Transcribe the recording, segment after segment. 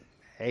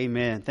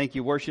Amen. Thank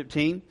you, worship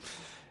team.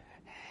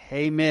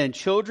 Amen.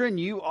 Children,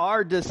 you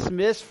are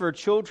dismissed for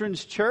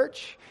Children's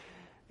Church.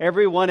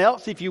 Everyone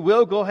else, if you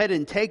will, go ahead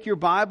and take your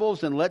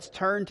Bibles and let's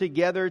turn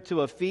together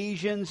to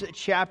Ephesians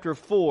chapter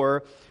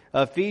 4.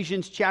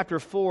 Ephesians chapter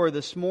 4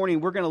 this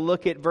morning, we're going to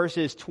look at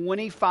verses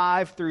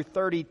 25 through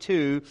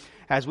 32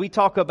 as we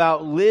talk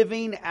about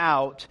living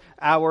out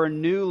our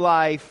new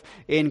life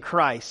in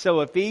Christ.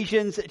 So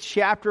Ephesians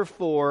chapter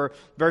 4,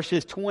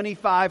 verses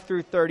 25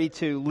 through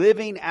 32,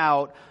 living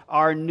out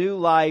our new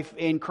life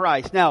in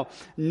Christ. Now,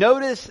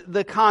 notice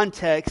the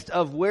context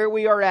of where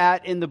we are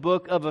at in the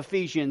book of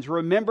Ephesians.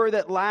 Remember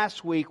that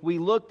last week we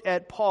looked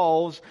at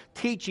Paul's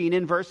teaching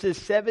in verses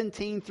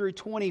 17 through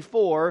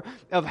 24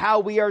 of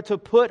how we are to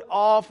put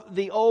off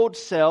the old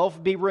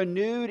self, be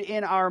renewed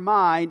in our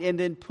mind, and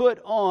then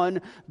put on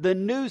the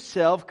new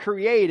self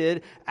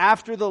created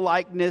after the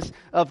likeness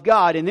of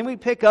God. And then we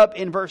pick up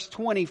in verse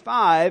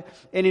 25,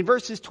 and in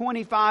verses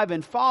 25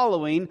 and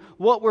following,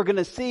 what we're going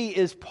to see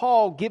is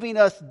Paul giving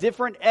us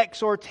different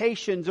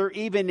exhortations or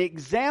even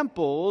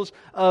examples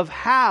of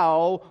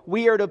how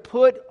we are to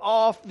put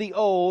off the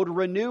old,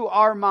 renew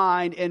our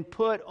mind, and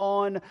put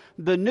on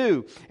the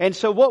new. And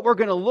so what we're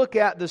going to look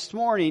at this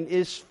morning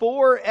is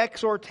 4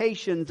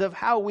 exhortations of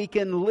how we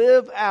can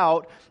live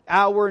out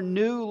our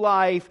new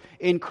life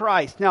in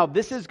Christ. Now,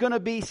 this is going to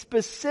be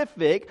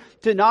specific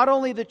to not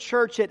only the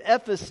church at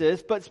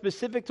Ephesus, but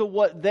specific to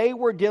what they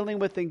were dealing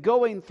with and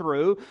going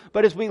through.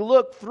 But as we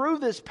look through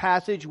this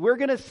passage, we're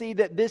going to see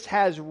that this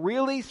has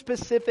really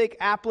specific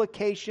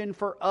application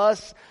for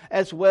us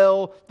as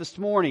well this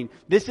morning.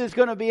 This is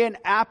going to be an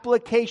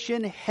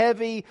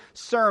application-heavy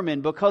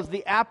sermon because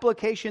the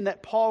application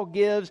that Paul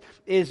gives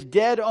is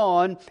dead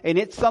on, and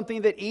it's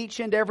something that each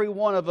and every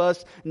one of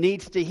us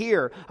needs to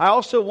hear. I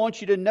also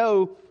want you to know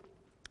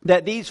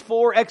that these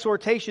 4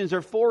 exhortations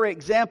or 4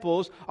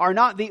 examples are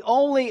not the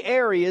only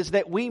areas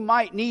that we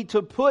might need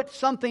to put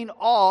something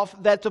off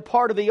that's a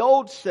part of the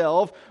old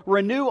self,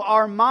 renew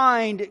our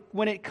mind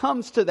when it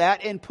comes to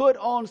that, and put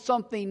on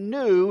something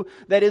new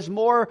that is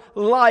more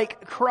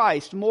like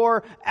Christ,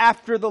 more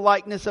after the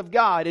likeness of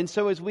God. And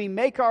so as we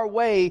make our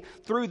way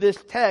through this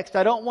text,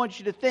 I don't want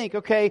you to think,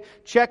 okay,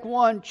 check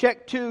 1,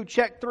 check 2,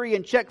 check 3,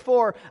 and check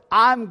 4.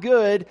 I'm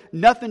good,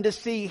 nothing to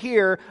see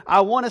here. I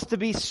want us to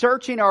be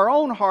searching our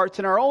own hearts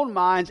and our own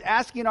minds,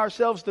 asking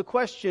ourselves the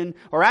question,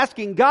 or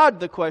asking God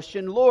the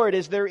question, Lord,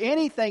 is there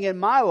anything in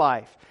my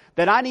life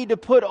that I need to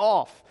put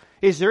off?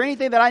 Is there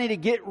anything that I need to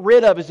get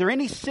rid of? Is there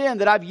any sin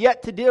that I've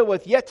yet to deal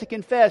with, yet to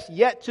confess,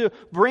 yet to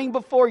bring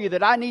before you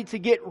that I need to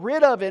get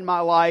rid of in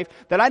my life,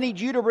 that I need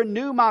you to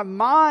renew my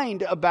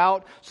mind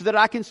about so that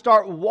I can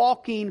start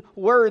walking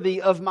worthy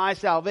of my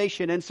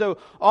salvation? And so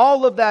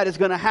all of that is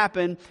going to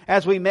happen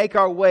as we make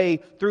our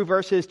way through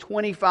verses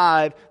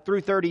 25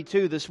 through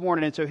 32 this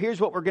morning. And so here's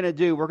what we're going to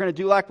do. We're going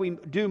to do like we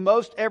do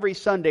most every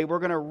Sunday. We're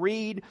going to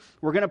read,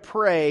 we're going to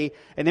pray,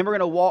 and then we're going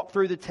to walk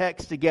through the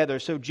text together.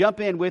 So jump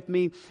in with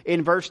me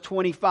in verse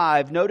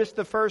 25. Notice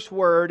the first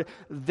word,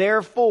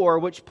 therefore,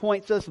 which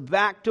points us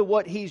back to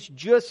what he's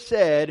just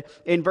said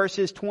in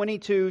verses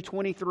 22,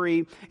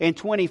 23, and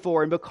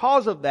 24. And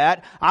because of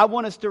that, I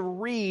want us to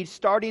read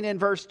starting in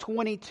verse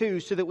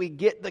 22 so that we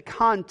get the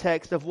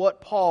context of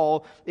what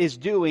Paul is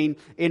doing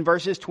in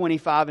verses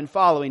 25 and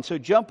following. So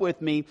jump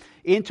with me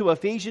into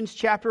Ephesians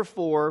chapter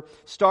 4,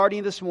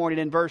 starting this morning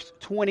in verse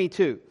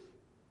 22.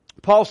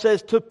 Paul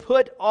says to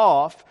put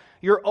off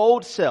your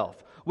old self,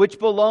 which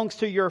belongs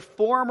to your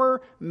former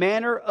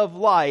manner of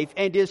life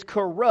and is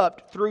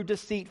corrupt through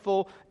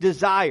deceitful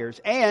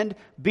desires, and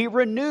be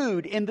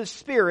renewed in the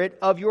spirit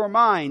of your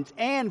minds.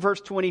 And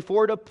verse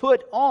 24, to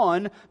put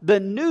on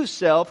the new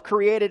self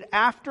created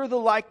after the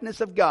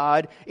likeness of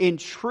God in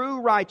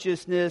true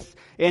righteousness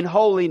and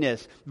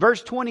holiness.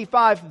 Verse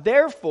 25,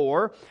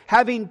 therefore,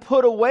 having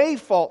put away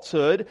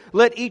falsehood,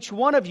 let each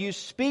one of you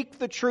speak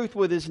the truth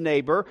with his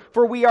neighbor,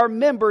 for we are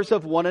members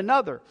of one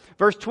another.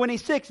 Verse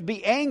 26,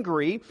 be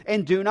angry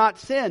and do not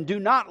sin. Do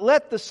not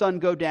let the sun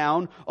go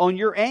down on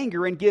your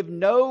anger, and give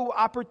no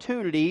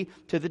opportunity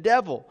to the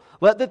devil.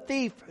 Let the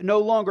thief no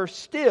longer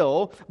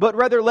steal, but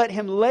rather let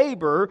him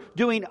labor,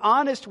 doing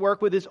honest work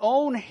with his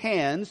own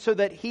hands, so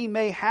that he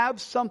may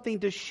have something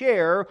to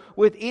share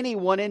with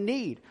anyone in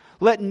need.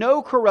 Let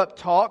no corrupt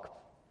talk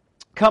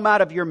come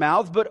out of your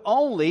mouth, but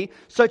only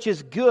such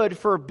as good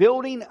for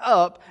building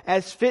up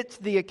as fits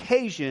the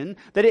occasion,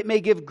 that it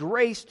may give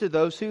grace to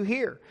those who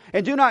hear.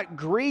 And do not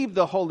grieve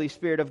the Holy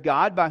Spirit of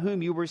God, by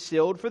whom you were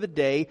sealed for the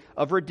day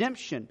of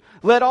redemption.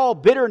 Let all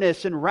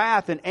bitterness and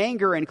wrath and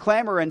anger and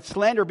clamor and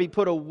slander be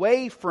put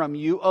away from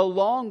you,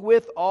 along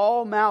with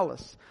all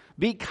malice.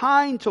 Be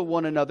kind to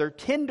one another,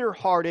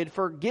 tender-hearted,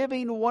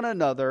 forgiving one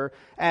another,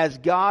 as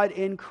God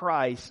in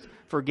Christ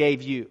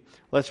forgave you.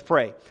 Let's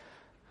pray.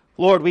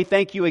 Lord, we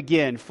thank you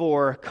again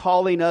for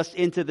calling us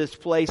into this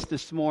place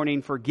this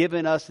morning, for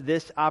giving us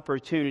this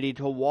opportunity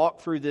to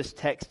walk through this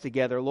text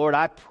together. Lord,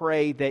 I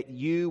pray that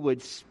you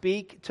would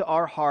speak to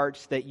our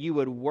hearts, that you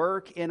would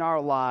work in our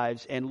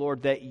lives, and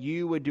Lord, that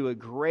you would do a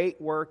great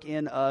work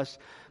in us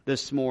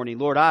this morning.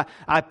 Lord,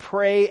 I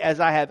pray as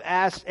I have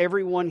asked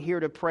everyone here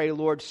to pray,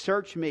 Lord,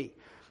 search me.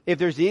 If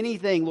there's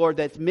anything, Lord,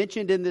 that's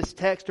mentioned in this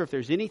text, or if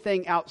there's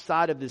anything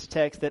outside of this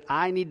text that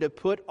I need to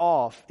put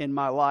off in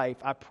my life,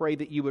 I pray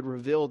that you would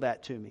reveal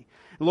that to me.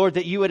 Lord,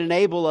 that you would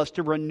enable us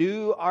to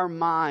renew our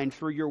mind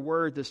through your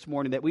word this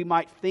morning, that we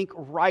might think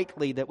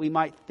rightly, that we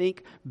might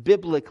think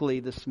biblically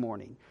this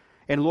morning.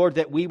 And Lord,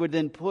 that we would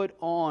then put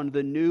on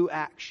the new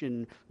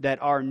action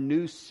that our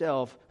new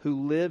self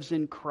who lives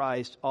in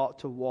Christ ought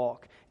to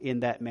walk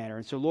in that manner.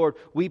 And so, Lord,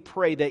 we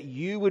pray that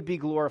you would be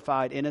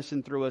glorified in us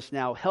and through us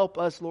now. Help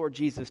us, Lord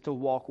Jesus, to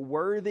walk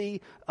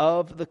worthy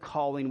of the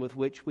calling with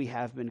which we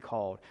have been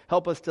called.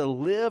 Help us to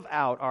live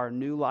out our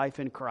new life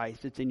in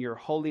Christ. It's in your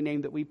holy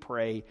name that we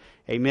pray.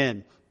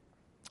 Amen.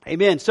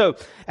 Amen. So,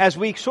 as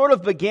we sort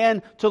of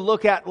began to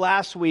look at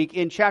last week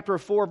in chapter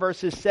 4,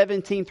 verses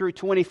 17 through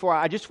 24,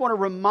 I just want to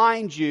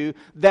remind you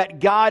that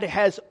God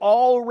has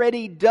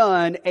already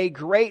done a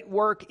great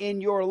work in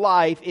your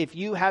life if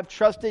you have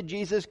trusted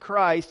Jesus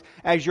Christ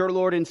as your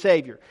Lord and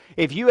Savior.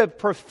 If you have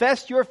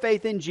professed your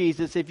faith in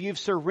Jesus, if you've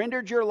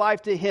surrendered your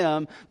life to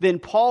Him, then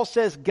Paul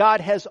says God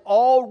has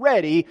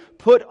already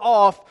put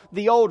off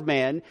the old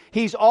man.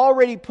 He's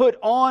already put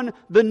on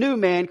the new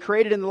man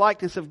created in the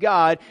likeness of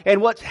God.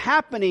 And what's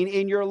happening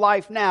in your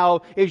life now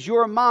is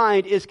your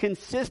mind is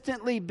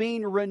consistently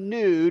being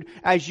renewed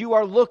as you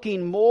are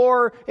looking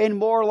more and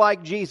more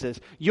like Jesus.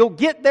 You'll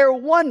get there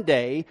one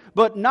day,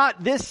 but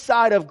not this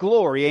side of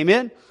glory.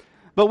 Amen?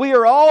 But we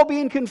are all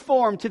being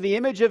conformed to the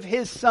image of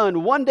His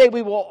Son. One day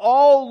we will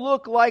all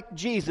look like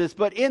Jesus.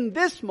 But in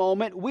this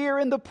moment, we are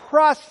in the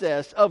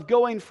process of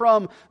going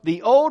from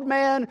the old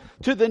man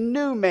to the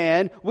new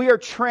man. We are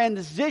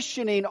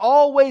transitioning,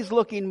 always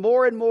looking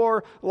more and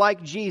more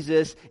like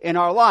Jesus in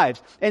our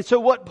lives. And so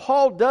what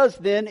Paul does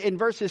then in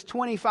verses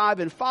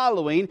 25 and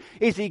following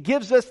is he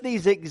gives us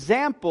these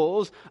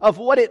examples of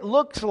what it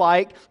looks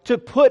like to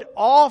put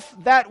off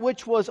that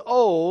which was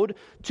old,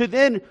 to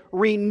then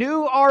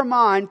renew our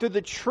mind through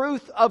the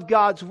truth of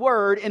God's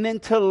Word, and then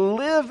to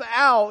live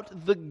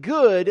out the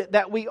good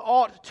that we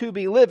ought to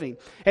be living.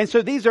 And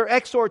so these are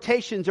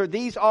exhortations, or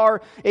these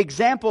are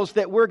examples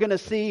that we're going to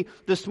see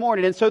this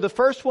morning. And so the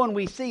first one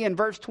we see in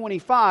verse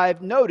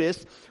 25,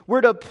 notice,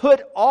 we're to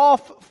put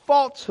off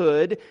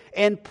falsehood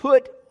and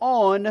put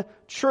on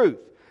truth.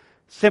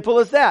 Simple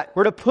as that.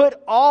 We're to put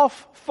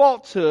off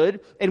falsehood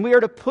and we are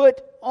to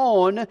put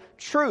on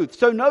truth.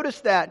 So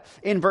notice that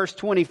in verse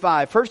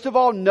 25. First of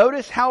all,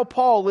 notice how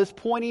Paul is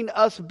pointing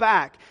us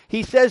back.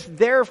 He says,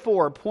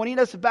 therefore, pointing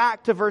us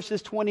back to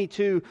verses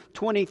 22,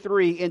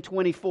 23, and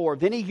 24.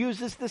 Then he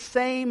uses the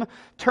same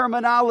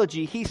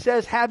terminology. He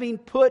says, having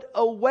put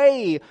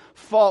away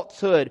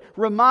falsehood,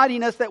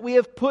 reminding us that we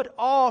have put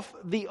off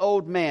the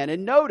old man.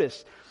 And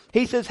notice,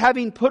 he says,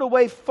 having put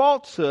away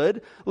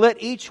falsehood, let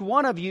each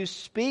one of you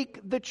speak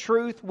the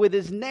truth with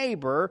his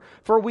neighbor,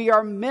 for we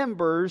are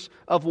members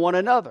of one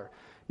another.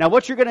 Now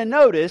what you're going to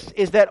notice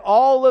is that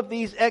all of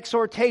these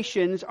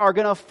exhortations are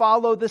going to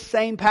follow the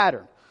same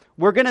pattern.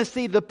 We're going to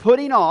see the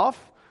putting off,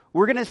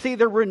 we're going to see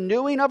the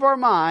renewing of our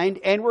mind,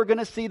 and we're going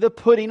to see the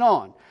putting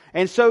on.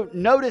 And so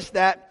notice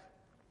that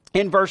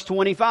in verse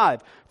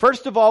 25.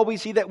 First of all, we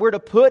see that we're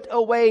to put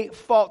away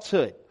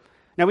falsehood.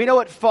 Now we know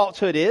what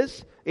falsehood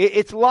is.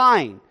 It's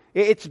lying.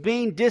 It's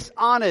being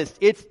dishonest.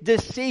 It's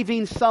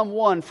deceiving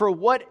someone. For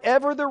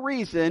whatever the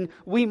reason,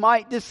 we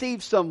might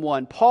deceive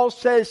someone. Paul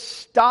says,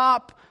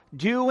 stop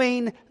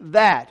doing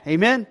that.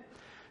 Amen?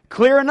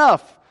 Clear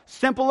enough.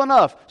 Simple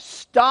enough.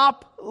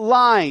 Stop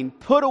lying.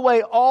 Put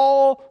away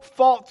all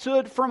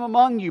falsehood from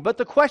among you. But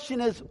the question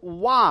is,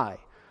 why?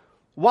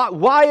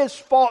 Why is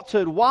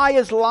falsehood? Why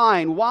is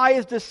lying? Why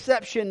is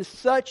deception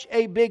such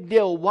a big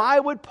deal? Why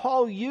would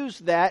Paul use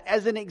that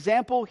as an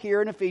example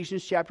here in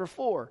Ephesians chapter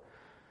 4?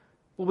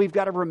 Well, we've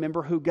got to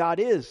remember who God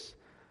is.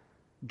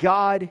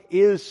 God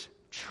is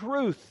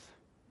truth.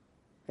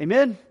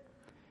 Amen?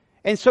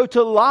 And so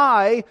to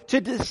lie,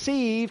 to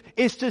deceive,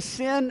 is to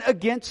sin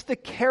against the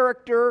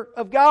character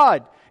of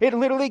God. It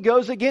literally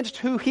goes against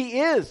who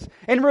He is.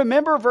 And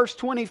remember verse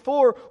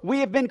 24, we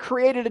have been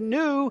created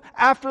anew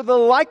after the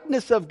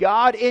likeness of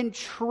God in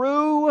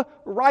true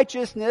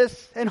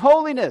righteousness and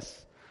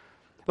holiness.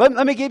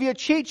 Let me give you a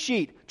cheat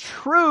sheet.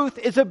 Truth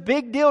is a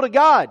big deal to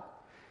God.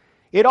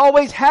 It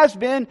always has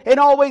been and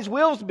always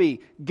will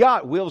be.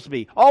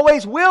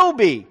 Always will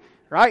be,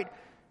 right?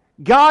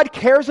 God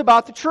cares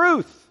about the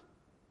truth.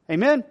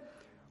 Amen?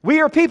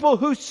 We are people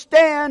who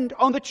stand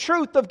on the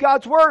truth of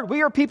God's Word.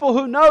 We are people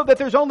who know that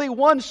there's only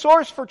one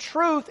source for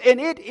truth, and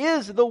it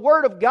is the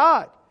Word of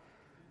God.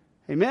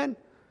 Amen?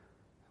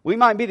 We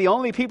might be the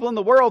only people in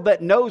the world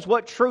that knows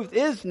what truth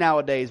is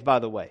nowadays, by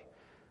the way.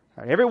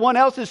 Everyone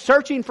else is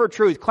searching for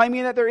truth,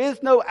 claiming that there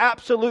is no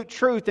absolute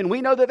truth. And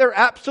we know that they're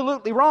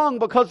absolutely wrong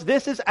because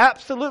this is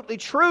absolutely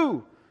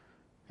true.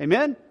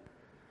 Amen?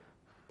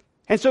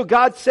 And so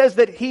God says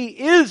that He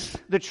is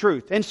the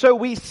truth. And so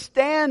we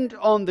stand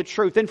on the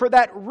truth. And for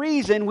that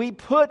reason, we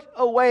put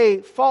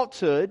away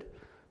falsehood.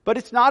 But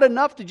it's not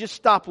enough to just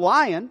stop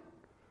lying.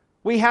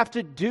 We have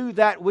to do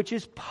that which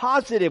is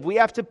positive. We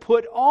have to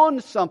put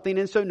on something.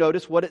 And so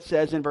notice what it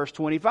says in verse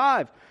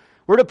 25.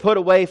 We're to put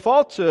away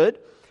falsehood,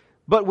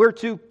 but we're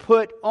to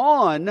put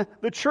on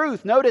the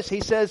truth. Notice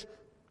he says,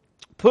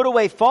 put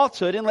away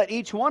falsehood and let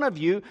each one of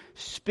you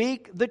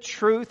speak the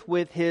truth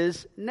with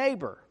his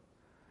neighbor.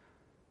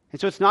 And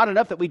so it's not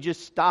enough that we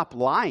just stop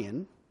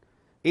lying.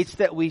 It's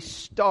that we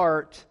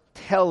start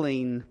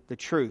telling the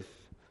truth.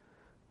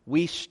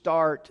 We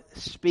start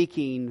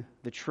speaking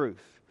the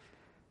truth.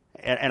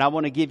 And I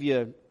want to give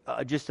you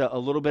just a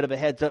little bit of a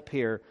heads up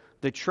here.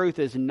 The truth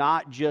is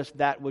not just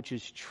that which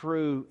is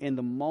true in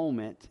the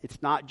moment.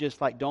 It's not just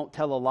like don't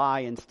tell a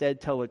lie,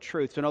 instead tell a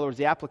truth. So in other words,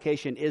 the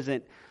application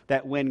isn't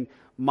that when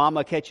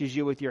mama catches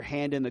you with your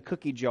hand in the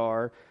cookie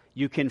jar,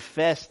 you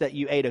confess that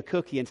you ate a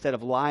cookie instead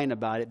of lying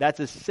about it. That's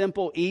a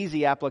simple,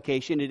 easy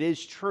application. It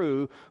is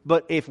true.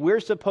 But if we're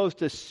supposed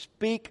to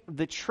speak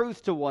the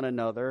truth to one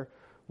another,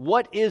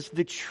 what is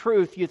the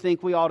truth you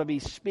think we ought to be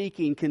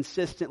speaking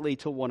consistently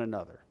to one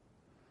another?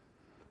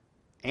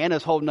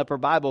 Anna's holding up her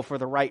Bible for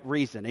the right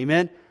reason.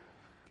 Amen?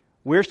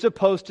 We're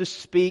supposed to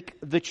speak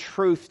the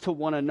truth to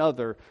one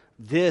another.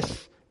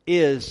 This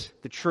is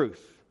the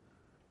truth.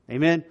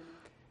 Amen?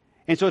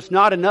 And so it's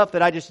not enough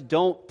that I just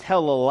don't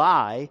tell a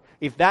lie.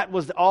 If that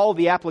was all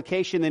the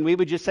application, then we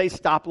would just say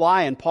stop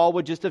lying. Paul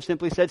would just have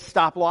simply said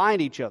stop lying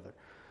to each other.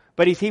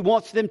 But he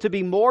wants them to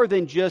be more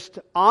than just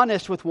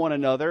honest with one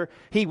another.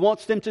 He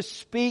wants them to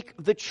speak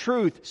the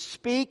truth.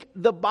 Speak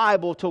the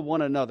Bible to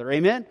one another.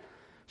 Amen?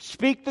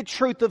 Speak the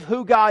truth of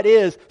who God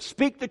is.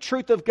 Speak the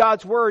truth of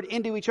God's Word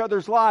into each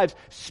other's lives.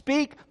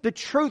 Speak the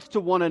truth to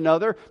one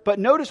another. But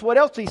notice what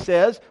else he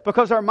says,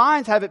 because our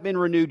minds haven't been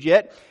renewed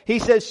yet. He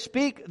says,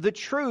 speak the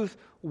truth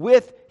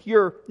with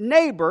your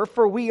neighbor,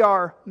 for we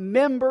are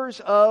members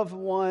of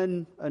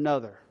one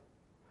another.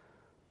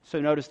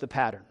 So notice the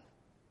pattern.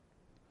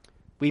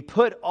 We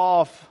put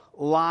off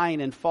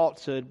lying and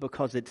falsehood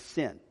because it's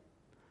sin.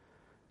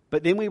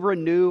 But then we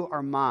renew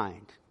our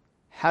mind.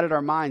 How did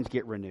our minds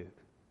get renewed?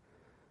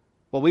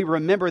 Well, we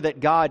remember that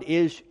God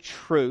is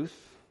truth.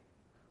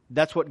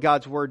 That's what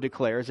God's Word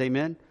declares.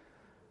 Amen?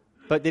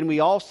 But then we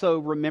also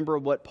remember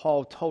what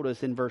Paul told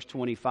us in verse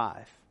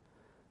 25.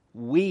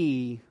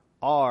 We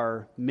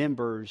are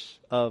members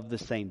of the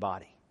same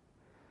body.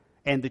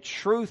 And the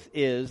truth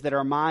is that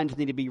our minds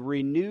need to be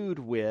renewed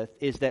with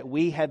is that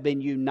we have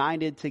been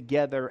united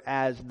together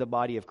as the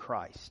body of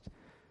Christ.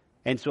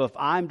 And so if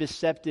I'm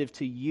deceptive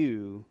to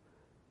you,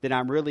 then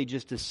I'm really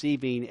just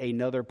deceiving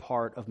another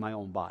part of my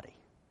own body.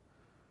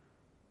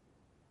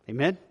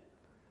 Amen?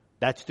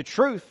 That's the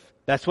truth.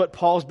 That's what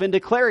Paul's been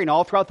declaring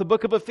all throughout the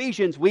book of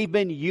Ephesians. We've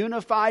been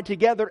unified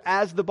together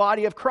as the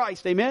body of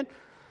Christ. Amen?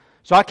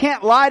 So I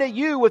can't lie to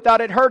you without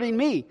it hurting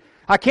me.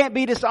 I can't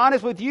be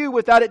dishonest with you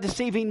without it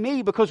deceiving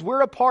me, because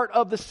we're a part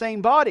of the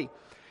same body.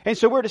 And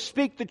so we're to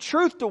speak the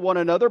truth to one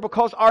another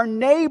because our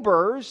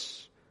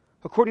neighbors,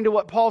 according to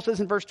what Paul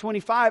says in verse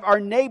 25, our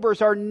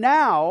neighbors are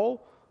now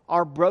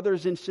our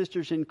brothers and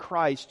sisters in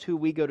Christ who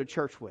we go to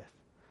church with.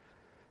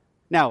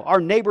 Now,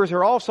 our neighbors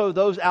are also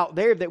those out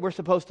there that we're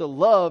supposed to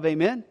love,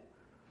 amen?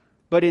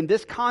 But in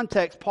this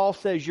context, Paul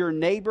says your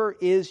neighbor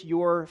is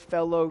your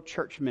fellow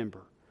church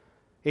member.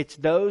 It's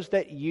those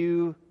that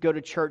you go to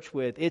church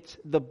with. It's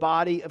the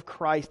body of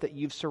Christ that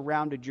you've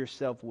surrounded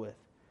yourself with.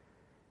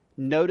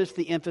 Notice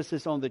the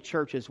emphasis on the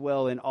church as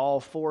well in all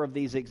four of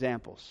these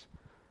examples.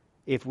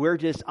 If we're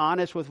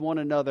dishonest with one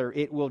another,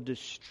 it will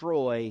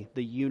destroy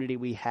the unity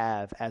we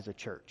have as a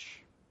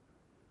church.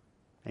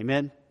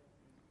 Amen?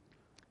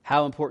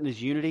 How important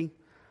is unity?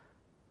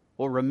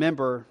 Well,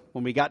 remember,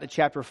 when we got to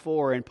chapter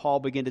 4 and Paul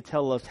began to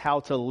tell us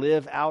how to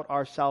live out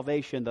our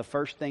salvation, the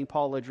first thing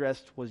Paul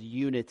addressed was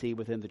unity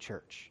within the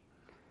church.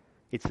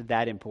 It's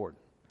that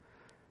important.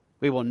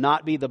 We will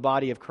not be the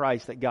body of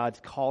Christ that God's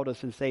called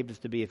us and saved us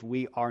to be if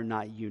we are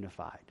not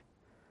unified.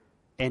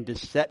 And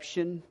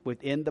deception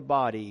within the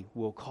body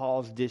will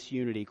cause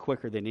disunity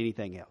quicker than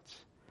anything else.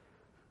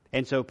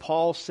 And so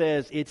Paul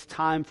says it's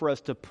time for us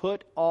to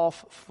put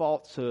off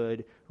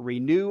falsehood,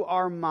 renew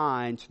our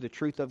minds to the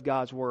truth of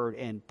God's Word,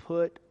 and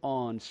put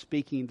on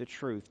speaking the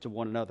truth to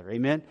one another.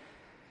 Amen?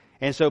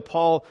 And so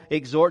Paul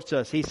exhorts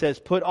us. He says,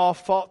 put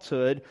off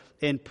falsehood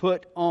and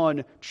put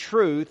on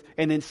truth.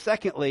 And then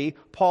secondly,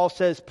 Paul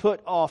says,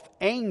 put off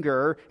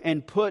anger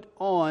and put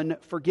on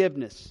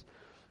forgiveness.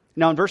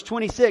 Now in verse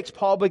 26,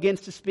 Paul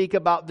begins to speak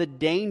about the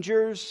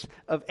dangers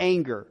of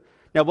anger.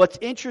 Now what's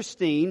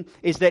interesting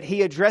is that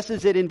he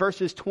addresses it in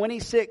verses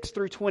 26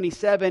 through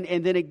 27,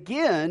 and then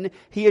again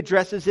he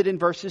addresses it in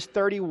verses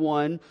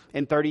 31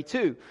 and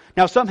 32.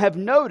 Now some have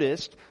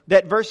noticed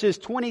that verses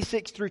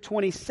 26 through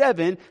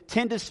 27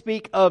 tend to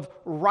speak of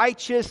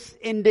righteous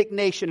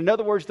indignation. In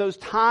other words, those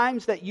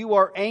times that you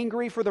are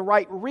angry for the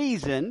right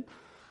reason,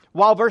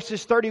 While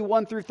verses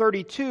 31 through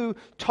 32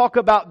 talk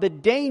about the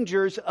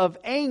dangers of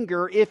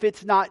anger if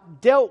it's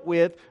not dealt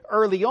with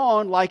early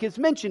on, like it's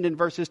mentioned in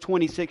verses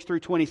 26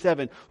 through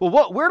 27. Well,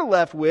 what we're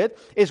left with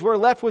is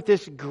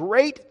this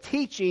great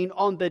teaching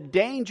on the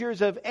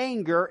dangers of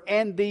anger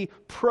and the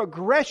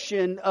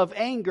progression of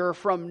anger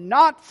from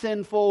not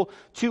sinful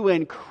to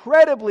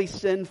incredibly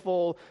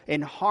sinful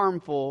and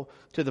harmful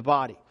to the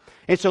body.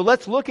 And so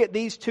let's look at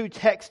these two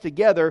texts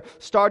together,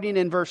 starting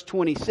in verse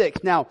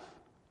 26. Now,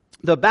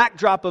 the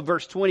backdrop of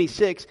verse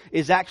 26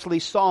 is actually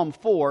Psalm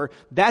 4.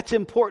 That's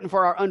important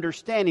for our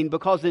understanding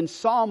because in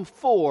Psalm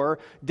 4,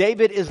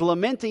 David is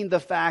lamenting the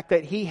fact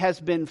that he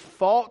has been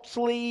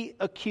falsely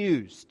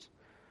accused.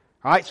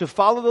 All right, so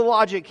follow the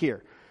logic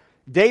here.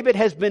 David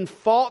has been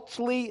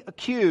falsely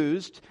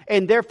accused,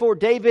 and therefore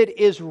David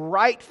is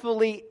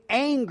rightfully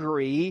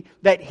angry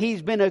that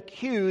he's been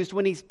accused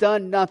when he's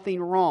done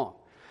nothing wrong.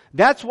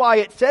 That's why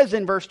it says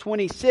in verse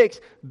 26,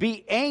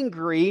 be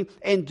angry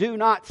and do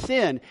not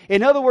sin.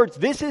 In other words,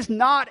 this is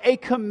not a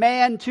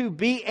command to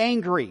be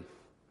angry.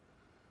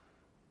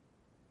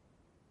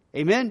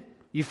 Amen?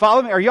 You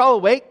follow me? Are y'all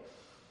awake?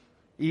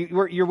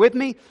 You're with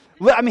me?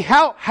 I mean,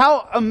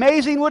 how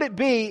amazing would it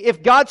be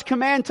if God's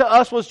command to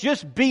us was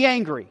just be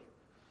angry?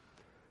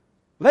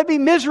 That'd be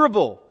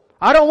miserable.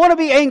 I don't want to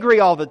be angry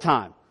all the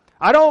time.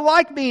 I don't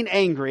like being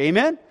angry.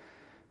 Amen?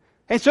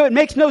 And so it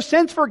makes no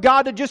sense for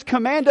God to just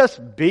command us,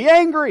 be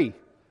angry.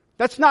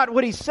 That's not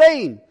what He's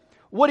saying.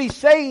 What He's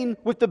saying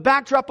with the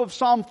backdrop of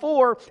Psalm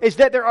 4 is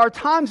that there are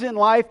times in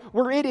life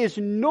where it is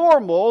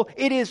normal,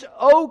 it is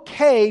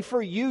okay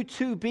for you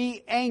to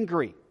be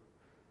angry.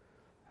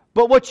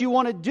 But what you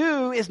want to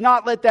do is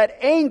not let that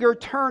anger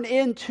turn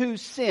into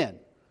sin.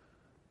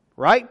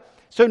 Right?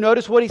 So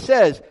notice what He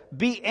says,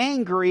 be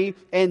angry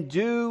and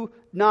do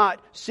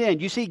not sin.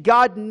 You see,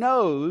 God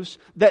knows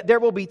that there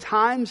will be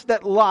times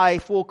that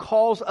life will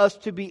cause us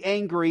to be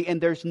angry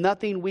and there's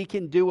nothing we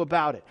can do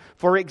about it.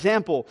 For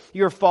example,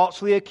 you're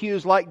falsely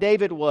accused like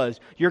David was.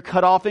 You're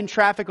cut off in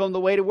traffic on the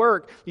way to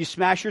work. You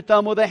smash your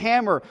thumb with a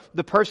hammer.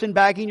 The person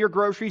bagging your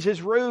groceries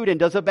is rude and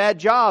does a bad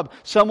job.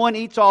 Someone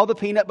eats all the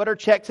peanut butter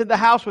checks in the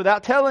house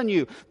without telling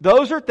you.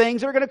 Those are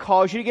things that are going to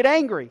cause you to get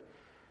angry.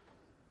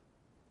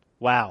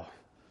 Wow.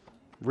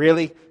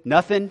 Really?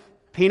 Nothing?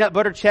 Peanut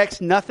butter checks,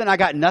 nothing? I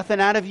got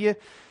nothing out of you?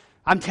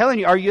 I'm telling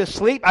you, are you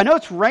asleep? I know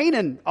it's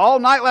raining all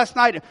night last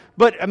night,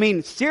 but I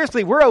mean,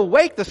 seriously, we're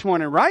awake this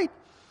morning, right?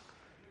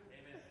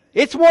 Amen.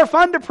 It's more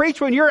fun to preach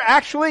when you're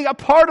actually a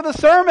part of the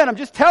sermon. I'm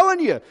just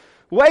telling you.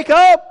 Wake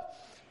up,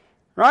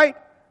 right?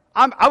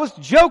 I was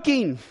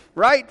joking,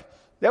 right?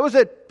 That was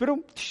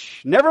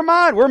never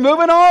mind. We're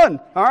moving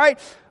on, all right?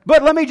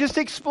 But let me just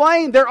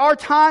explain. There are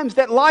times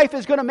that life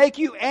is going to make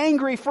you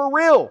angry for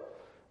real.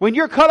 When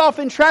you're cut off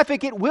in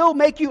traffic, it will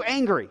make you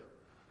angry,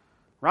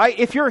 right?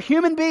 If you're a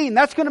human being,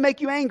 that's going to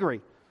make you angry,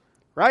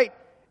 right?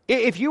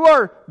 If you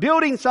are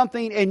building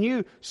something and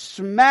you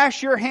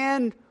smash your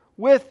thumb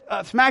with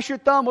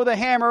a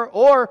hammer,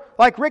 or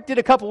like Rick did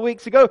a couple of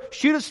weeks ago,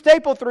 shoot a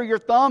staple through your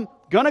thumb,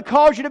 going to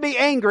cause you to be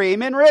angry.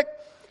 Amen, Rick?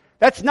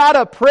 That's not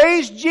a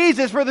praise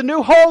Jesus for the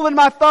new hole in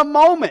my thumb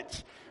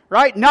moment,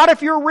 right? Not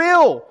if you're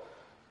real.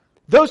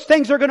 Those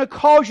things are going to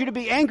cause you to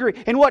be angry.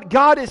 And what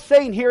God is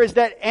saying here is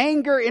that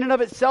anger in and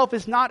of itself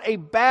is not a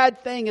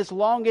bad thing as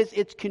long as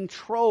it's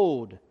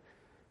controlled.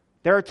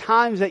 There are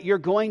times that you're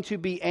going to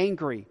be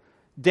angry.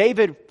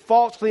 David,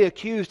 falsely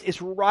accused,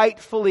 is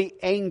rightfully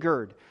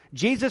angered.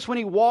 Jesus, when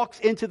He walks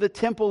into the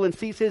temple and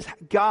sees his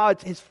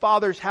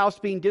Father's house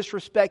being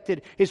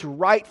disrespected, is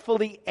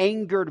rightfully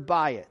angered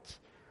by it.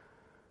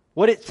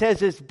 What it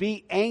says is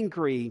be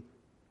angry,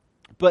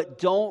 but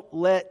don't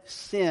let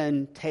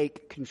sin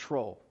take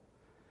control.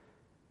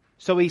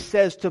 So He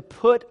says to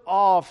put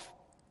off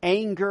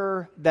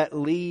anger that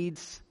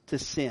leads to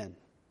sin.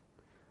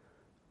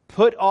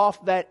 Put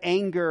off that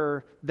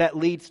anger that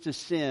leads to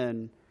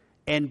sin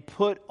and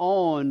put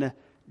on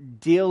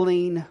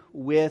dealing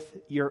with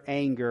your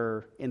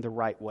anger in the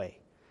right way.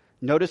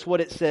 Notice what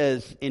it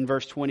says in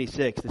verse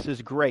 26. This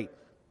is great.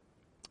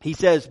 He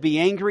says, be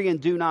angry and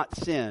do not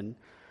sin.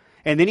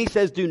 And then He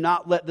says, do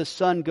not let the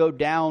sun go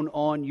down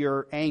on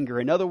your anger.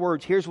 In other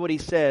words, here's what He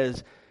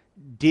says.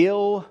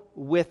 Deal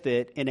with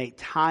it in a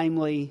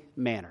timely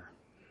manner.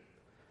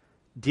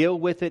 Deal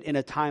with it in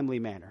a timely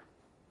manner.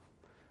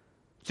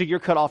 So you're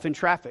cut off in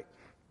traffic.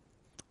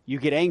 You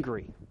get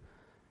angry.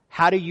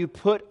 How do you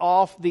put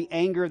off the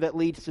anger that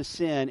leads to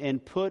sin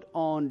and put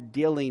on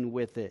dealing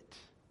with it?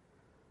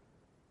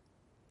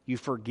 You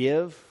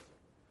forgive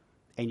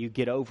and you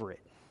get over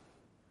it.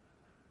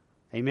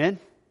 Amen?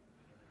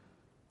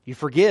 You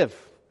forgive.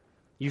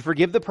 You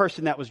forgive the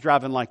person that was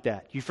driving like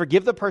that. You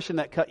forgive the person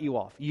that cut you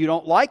off. You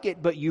don't like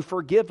it, but you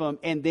forgive them,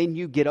 and then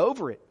you get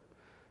over it.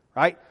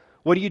 Right?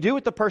 What do you do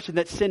with the person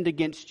that sinned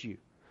against you?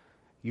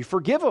 You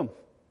forgive them.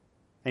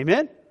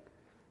 Amen?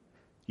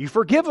 You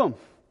forgive them,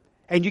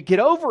 and you get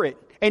over it.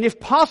 And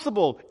if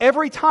possible,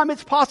 every time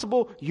it's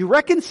possible, you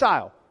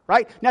reconcile.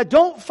 Right? Now,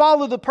 don't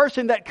follow the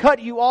person that cut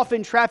you off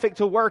in traffic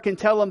to work and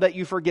tell them that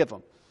you forgive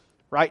them.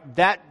 Right?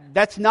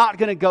 That's not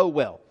going to go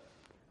well.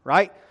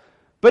 Right?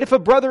 But if a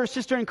brother or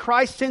sister in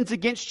Christ sins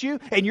against you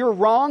and you're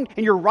wrong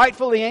and you're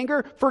rightfully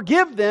angry,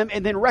 forgive them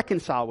and then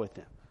reconcile with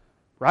them.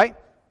 Right?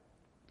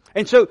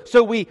 And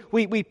so we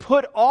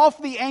put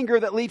off the anger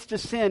that leads to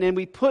sin and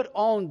we put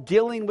on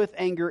dealing with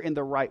anger in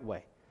the right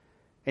way.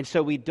 And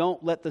so we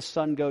don't let the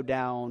sun go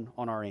down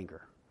on our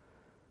anger.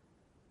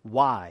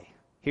 Why?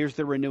 Here's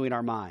the renewing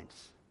our minds.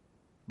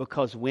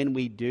 Because when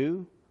we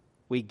do,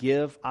 we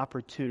give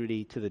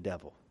opportunity to the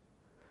devil.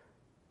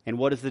 And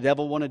what does the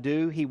devil want to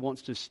do? He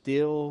wants to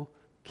steal,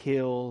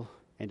 kill,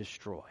 and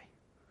destroy.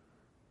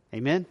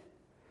 Amen?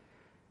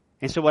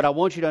 And so what I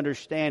want you to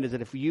understand is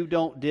that if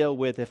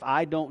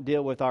I don't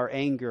deal with our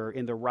anger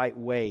in the right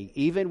way,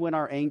 even when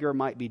our anger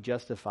might be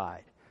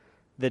justified,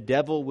 the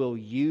devil will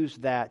use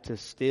that to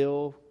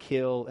steal,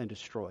 kill, and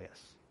destroy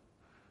us.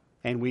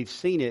 And we've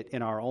seen it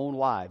in our own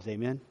lives.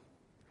 Amen?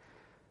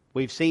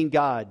 We've seen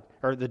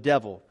the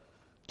devil,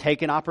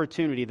 take an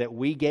opportunity that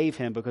we gave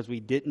him because we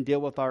didn't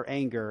deal with our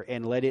anger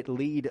and let it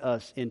lead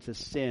us into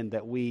sin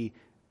that we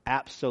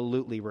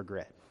absolutely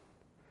regret.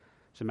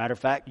 As a matter of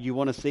fact, you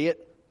want to see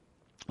it?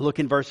 Look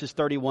in verses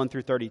 31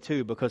 through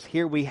 32, because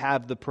here we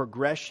have the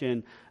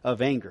progression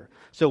of anger.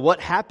 So what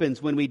happens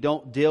when we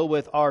don't deal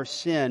with our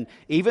sin,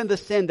 even the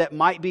sin that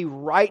might be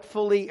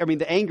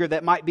the anger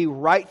that might be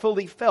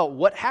rightfully felt?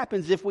 What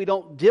happens if we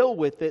don't deal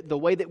with it the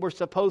way that we're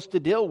supposed to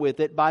deal with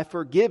it, by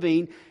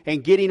forgiving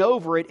and getting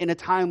over it in a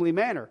timely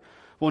manner?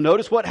 Well,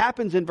 notice what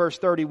happens in verse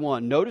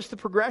 31. Notice the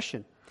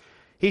progression.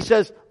 He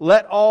says,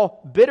 let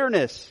all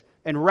bitterness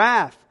and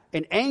wrath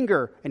and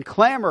anger and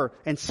clamor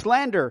and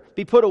slander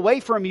be put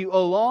away from you,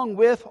 along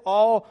with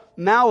all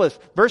malice.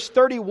 Verse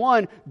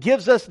 31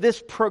 gives us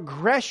this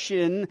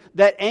progression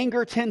that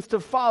anger tends to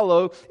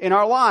follow in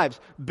our lives.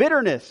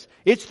 Bitterness,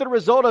 it's the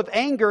result of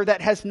anger that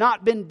has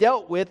not been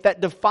dealt with,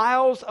 that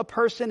defiles a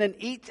person and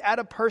eats at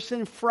a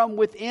person from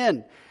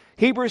within.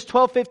 Hebrews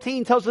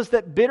 12:15 tells us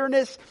that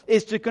bitterness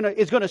is going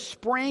to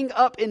spring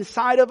up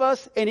inside of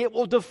us, and it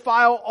will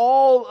defile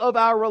all of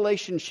our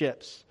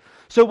relationships.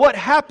 So what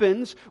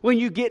happens when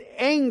you get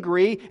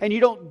angry and you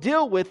don't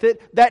deal with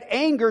it? That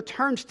anger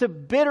turns to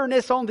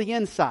bitterness on the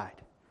inside.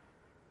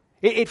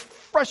 It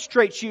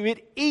frustrates you.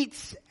 It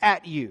eats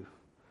at you.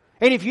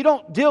 And if you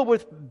don't deal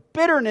with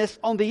bitterness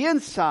on the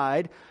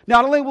inside,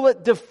 not only will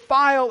it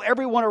defile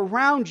everyone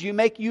around you,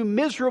 make you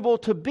miserable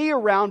to be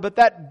around, but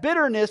that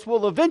bitterness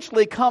will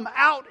eventually come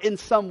out in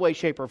some way,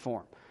 shape, or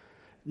form.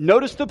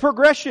 Notice the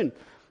progression.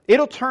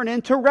 It'll turn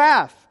into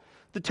wrath.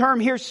 The term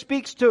here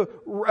speaks to,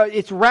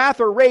 it's wrath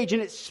or rage,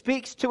 and it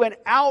speaks to an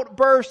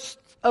outburst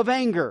of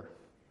anger.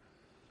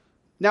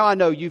 Now I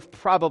know you've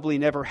probably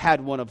never had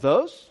one of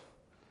those,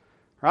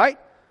 right?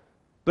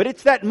 But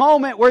it's that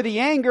moment where the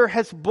anger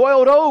has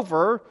boiled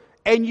over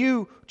and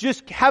you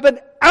just have an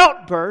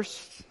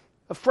outburst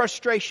of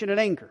frustration and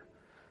anger.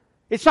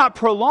 It's not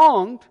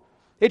prolonged.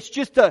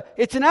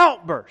 It's an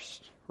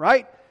outburst,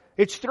 right?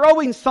 It's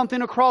throwing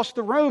something across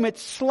the room.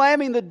 It's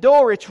slamming the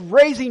door. It's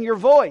raising your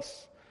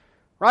voice.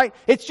 Right?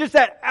 It's just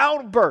that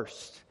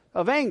outburst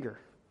of anger.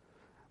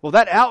 Well,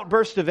 that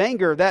outburst of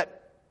anger,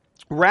 that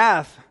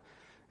wrath,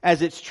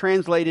 as it's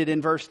translated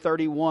in verse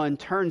 31,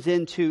 turns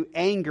into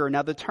anger.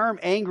 Now, the term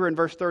anger in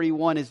verse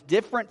 31 is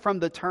different from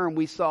the term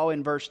we saw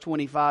in verse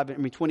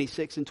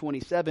 26 and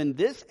 27.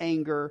 This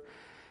anger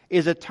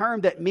is a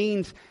term that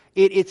means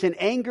it's an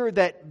anger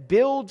that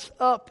builds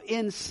up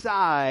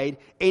inside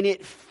and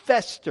it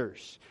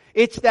festers.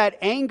 It's that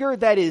anger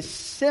that is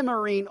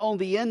simmering on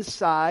the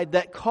inside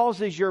that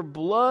causes your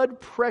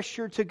blood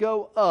pressure to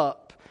go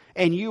up,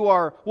 and you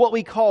are what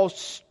we call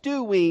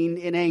stewing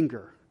in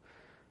anger.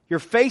 Your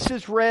face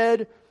is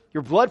red,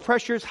 your blood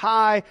pressure is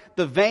high,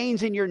 the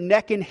veins in your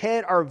neck and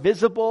head are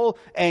visible,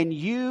 and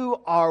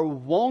you are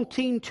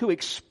wanting to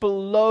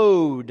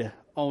explode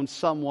on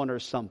someone or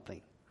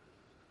something.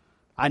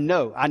 I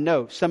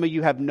know, some of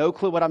you have no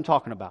clue what I'm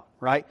talking about,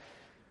 right?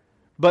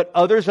 But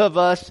others of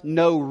us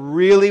know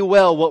really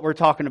well what we're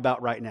talking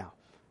about right now,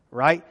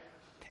 right?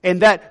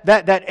 And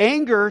that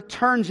anger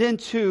turns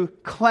into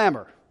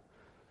clamor.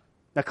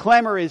 Now,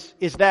 clamor is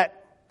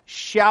that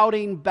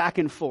shouting back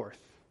and forth.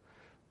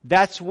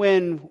 That's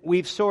when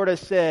we've sort of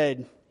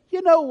said,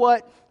 you know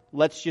what?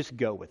 Let's just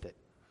go with it.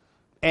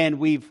 And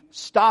we've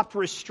stopped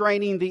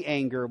restraining the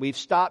anger. We've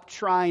stopped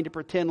trying to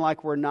pretend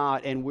like we're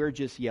not, and we're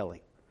just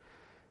yelling.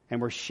 And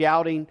we're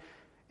shouting.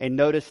 And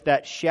notice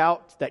that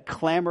shout, that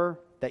clamor,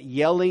 that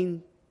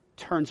yelling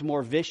turns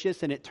more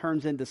vicious, and it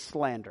turns into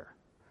slander.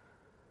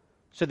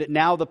 So that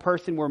now the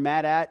person we're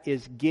mad at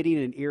is getting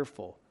an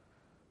earful.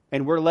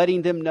 And we're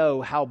letting them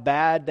know how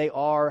bad they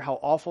are, how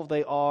awful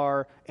they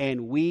are,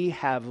 and we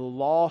have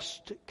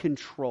lost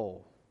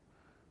control.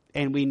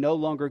 And we no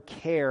longer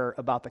care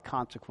about the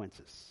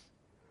consequences.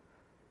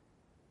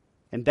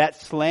 And that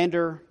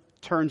slander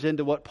turns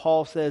into what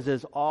Paul says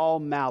is all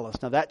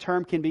malice. Now that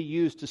term can be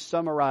used to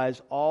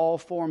summarize all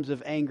forms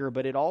of anger,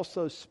 but it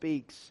also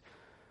speaks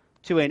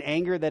to an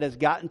anger that has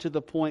gotten to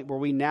the point where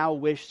we now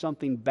wish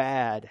something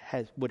bad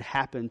would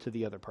happen to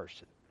the other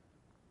person.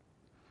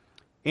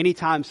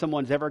 Anytime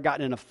someone's ever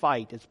gotten in a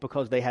fight, it's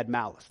because they had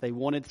malice. They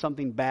wanted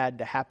something bad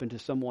to happen to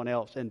someone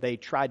else, and they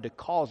tried to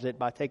cause it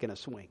by taking a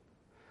swing.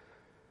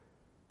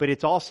 But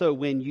it's also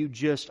when you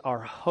just are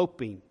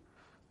hoping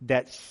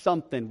that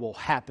something will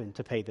happen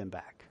to pay them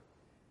back.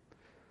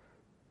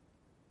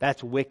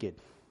 That's wicked,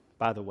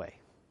 by the way.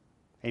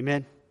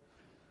 Amen?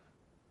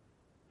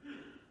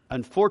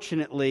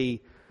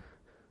 Unfortunately,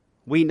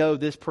 we know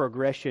this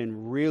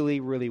progression really,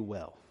 really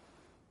well.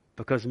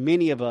 Because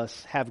many of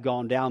us have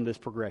gone down this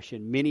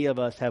progression. Many of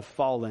us have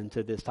fallen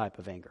to this type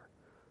of anger.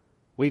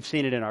 We've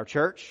seen it in our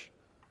church.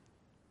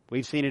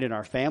 We've seen it in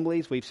our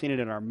families. We've seen it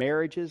in our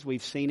marriages.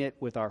 We've seen it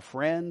with our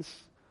friends.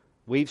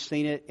 We've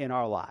seen it in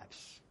our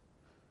lives.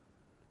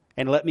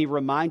 And let me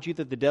remind you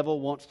that the devil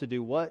wants to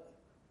do what?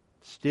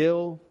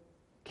 Steal,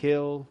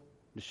 kill,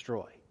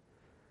 destroy.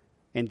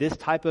 And this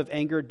type of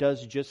anger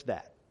does just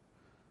that.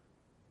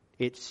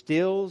 It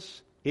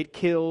steals, it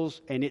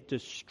kills, and it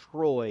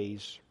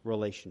destroys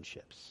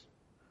relationships.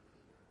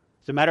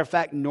 As a matter of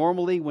fact,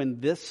 normally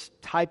when this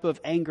type of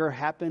anger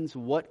happens,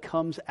 what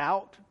comes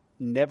out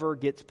never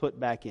gets put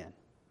back in.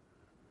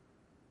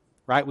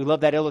 Right? We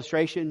love that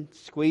illustration,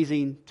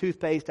 squeezing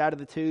toothpaste out of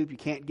the tube, you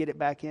can't get it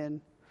back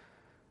in.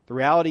 The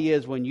reality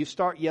is when you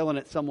start yelling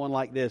at someone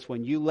like this,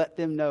 when you let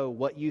them know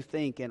what you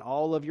think and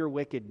all of your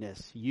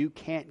wickedness, you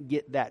can't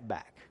get that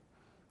back.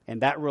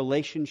 And that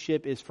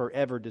relationship is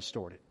forever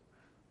distorted.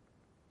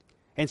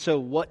 And so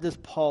what does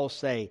Paul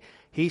say?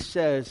 He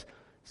says,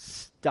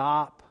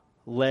 stop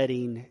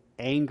letting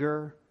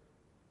anger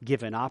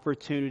give an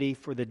opportunity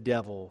for the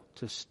devil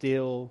to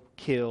steal,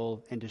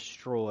 kill, and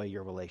destroy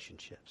your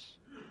relationships.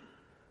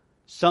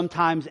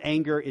 Sometimes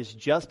anger is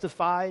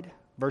justified,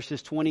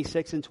 verses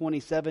 26 and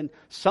 27.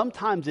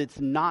 Sometimes it's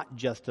not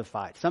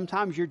justified.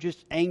 Sometimes you're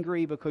just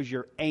angry because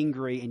you're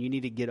angry and you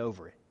need to get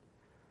over it.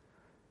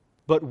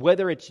 But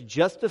whether it's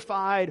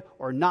justified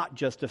or not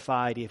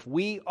justified, if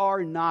we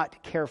are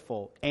not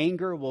careful,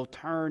 anger will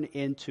turn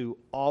into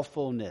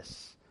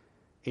awfulness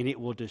and it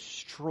will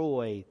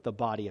destroy the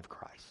body of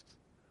Christ.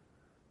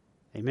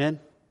 Amen?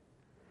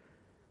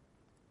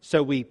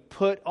 So we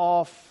put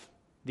off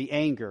the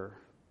anger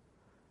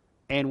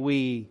and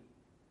we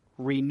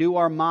renew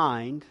our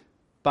mind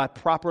by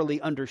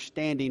properly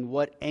understanding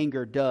what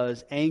anger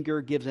does.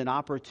 Anger gives an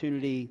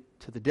opportunity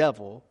to the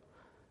devil,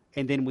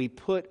 and then we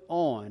put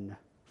on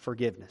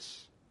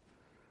forgiveness.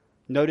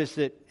 Notice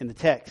it in the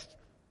text.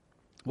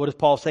 What does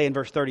Paul say in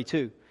verse 32?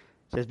 It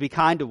says, be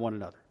kind to one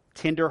another,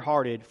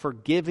 tender-hearted,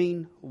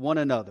 forgiving one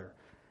another,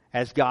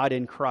 as God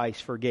in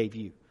Christ forgave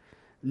you.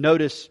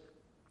 Notice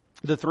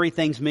the three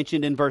things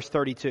mentioned in verse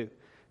 32.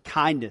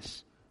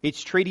 Kindness.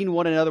 It's treating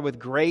one another with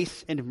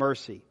grace and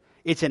mercy.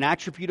 It's an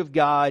attribute of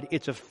God.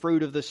 It's a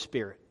fruit of the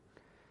Spirit.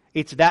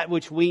 It's that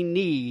which we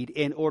need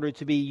in order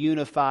to be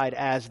unified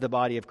as the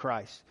body of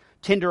Christ.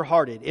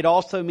 Tender-hearted. It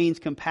also means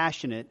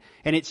compassionate,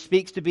 and it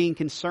speaks to being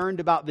concerned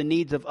about the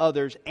needs of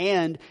others,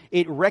 and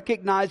it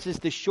recognizes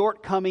the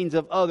shortcomings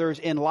of others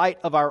in light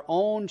of our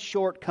own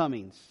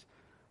shortcomings.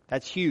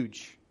 That's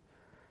huge.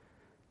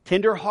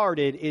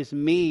 Tender-hearted is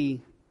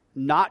me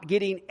not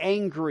getting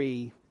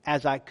angry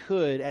as I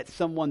could at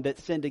someone that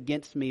sinned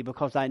against me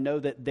because I know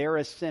that they're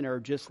a sinner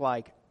just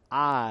like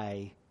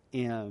I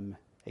am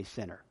a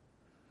sinner.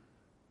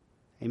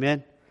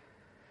 Amen?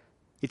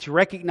 It's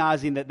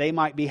recognizing that they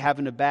might be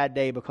having a bad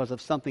day because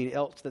of something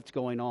else that's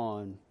going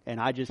on,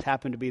 and I just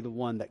happen to be the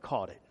one that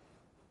caught it.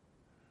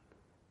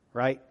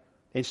 Right?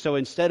 And so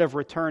instead of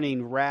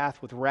returning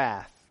wrath with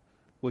wrath,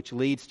 which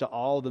leads to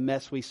all the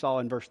mess we saw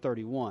in verse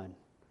 31,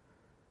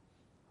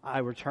 I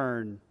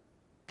return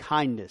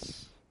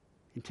kindness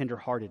and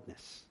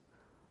tenderheartedness,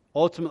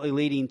 ultimately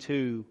leading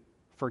to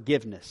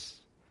forgiveness.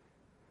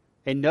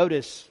 And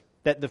notice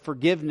that the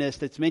forgiveness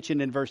that's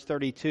mentioned in verse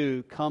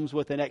 32 comes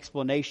with an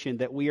explanation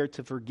that we are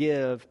to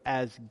forgive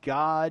as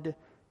God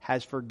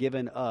has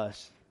forgiven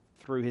us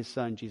through His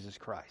Son, Jesus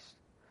Christ.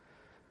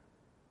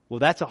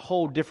 Well, that's a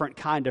whole different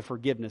kind of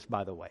forgiveness,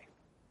 by the way.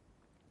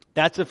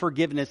 That's a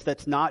forgiveness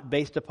that's not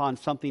based upon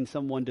something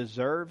someone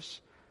deserves.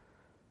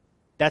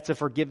 That's a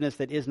forgiveness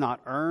that is not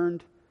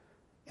earned.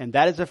 And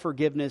that is a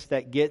forgiveness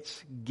that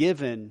gets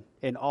given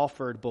and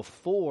offered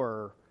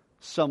before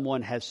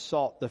someone has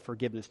sought the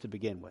forgiveness to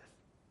begin with.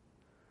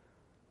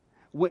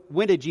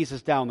 When did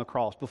Jesus die on the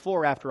cross?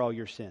 Before or after all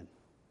your sin?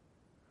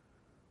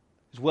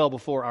 It was well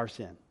before our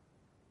sin.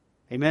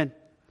 Amen?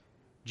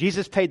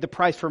 Jesus paid the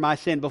price for my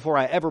sin before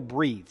I ever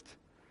breathed.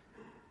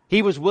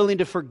 He was willing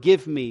to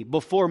forgive me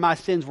before my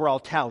sins were all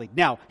tallied.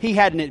 Now, He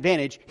had an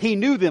advantage. He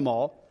knew them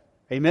all.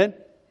 Amen?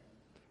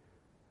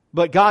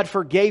 But God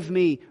forgave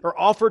me or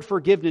offered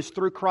forgiveness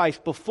through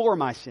Christ before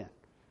my sin.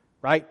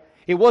 Right?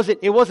 It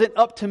wasn't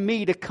up to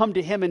me to come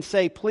to Him and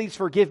say, please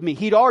forgive me.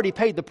 He'd already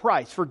paid the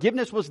price.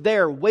 Forgiveness was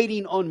there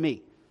waiting on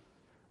me.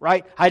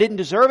 Right? I didn't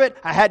deserve it.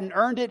 I hadn't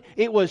earned it.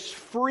 It was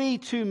free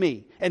to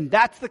me. And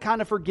that's the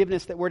kind of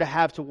forgiveness that we're to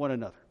have to one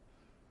another.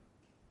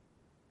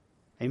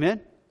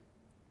 Amen?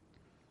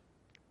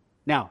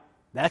 Now,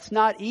 that's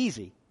not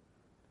easy,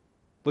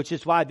 which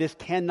is why this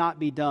cannot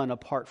be done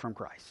apart from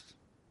Christ.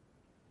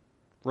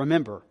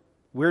 Remember,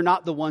 we're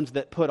not the ones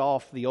that put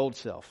off the old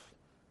self.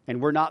 And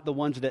we're not the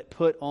ones that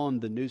put on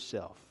the new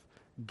self.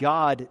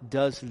 God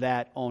does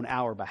that on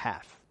our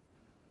behalf.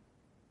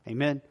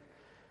 Amen.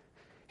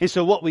 And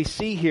so what we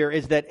see here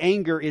is that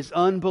anger is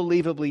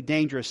unbelievably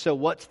dangerous. So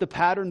what's the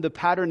pattern? The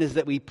pattern is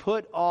that we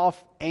put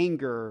off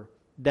anger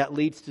that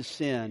leads to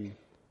sin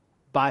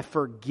by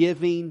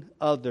forgiving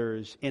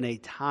others in a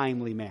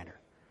timely manner.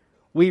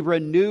 We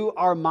renew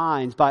our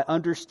minds by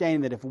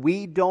understanding that if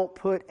we don't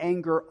put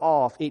anger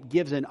off, it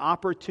gives an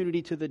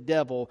opportunity to the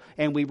devil.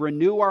 And we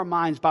renew our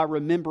minds by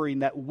remembering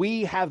that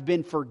we have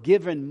been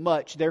forgiven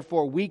much,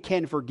 therefore we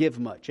can forgive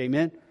much.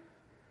 Amen?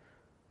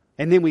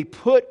 And then we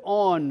put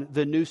on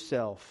the new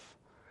self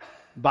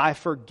by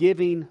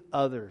forgiving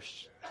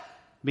others,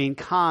 being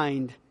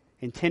kind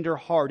and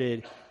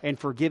tender-hearted and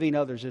forgiving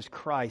others as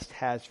Christ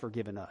has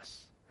forgiven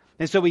us.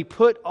 And so we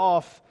put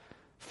off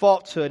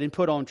falsehood and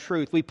put on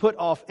truth. We put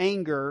off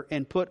anger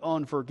and put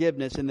on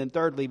forgiveness. And then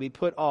thirdly, we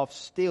put off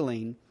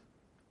stealing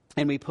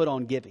and we put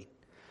on giving.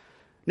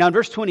 Now in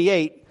verse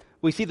 28,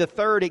 we see the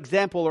third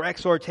example or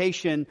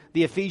exhortation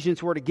the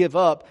Ephesians were to give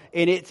up,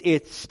 and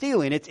it's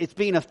stealing. It's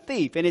being a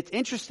thief. And it's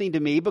interesting to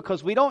me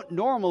because we don't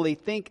normally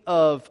think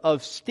of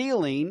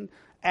stealing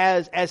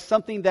as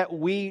something that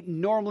we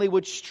normally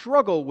would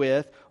struggle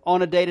with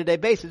on a day-to-day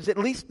basis, at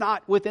least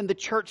not within the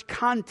church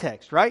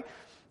context, right?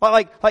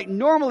 Like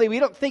normally we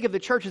don't think of the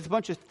church as a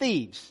bunch of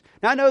thieves.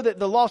 Now I know that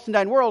the lost and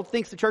dying world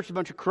thinks the church is a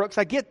bunch of crooks.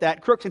 I get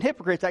that. Crooks and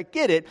hypocrites, I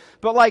get it.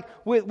 But like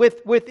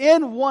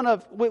within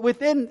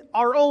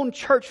our own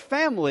church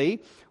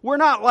family, we're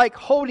not like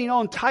holding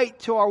on tight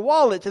to our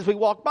wallets as we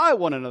walk by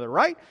one another,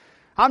 right?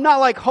 I'm not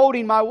like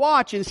holding my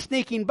watch and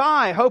sneaking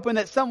by, hoping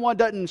that someone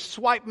doesn't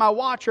swipe my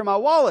watch or my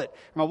wallet.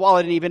 My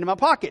wallet ain't even in my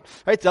pocket.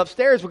 It's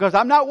upstairs because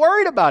I'm not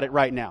worried about it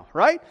right now,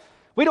 right?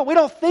 We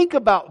don't think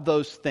about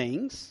those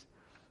things.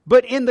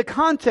 But in the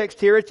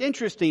context here, it's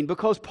interesting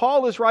because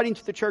Paul is writing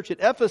to the church at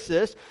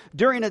Ephesus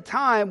during a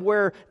time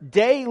where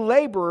day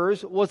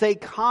laborers was a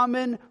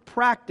common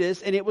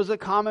practice and it was a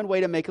common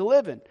way to make a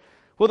living.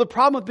 Well, the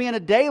problem with being a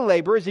day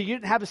laborer is that you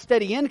didn't have a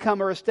steady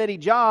income or a steady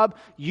job.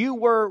 You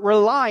were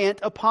reliant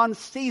upon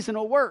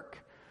seasonal work.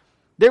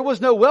 There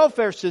was no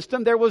welfare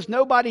system. There was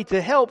nobody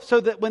to help, so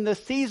that when the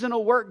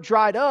seasonal work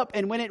dried up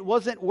and when it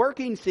wasn't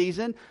working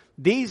season,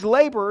 these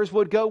laborers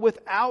would go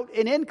without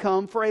an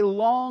income for a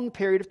long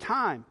period of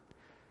time.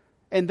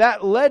 And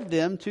that led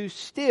them to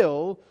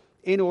steal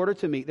in order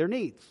to meet their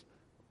needs.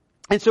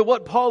 And so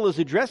what Paul is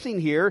addressing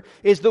here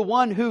is the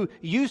one who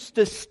used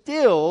to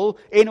steal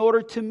in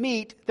order to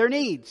meet their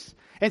needs.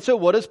 And so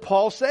what does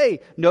Paul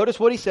say? Notice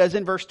what he says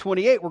in verse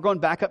 28. We're going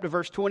back up to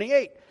verse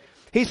 28.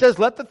 He says,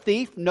 "Let the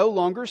thief no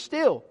longer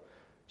steal."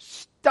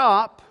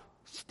 Stop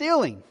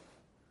stealing.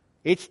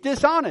 It's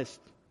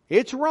dishonest.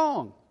 It's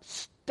wrong.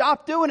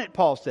 Stop doing it,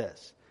 Paul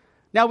says.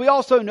 Now we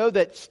also know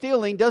that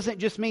stealing doesn't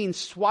just mean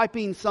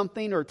swiping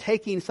something or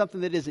taking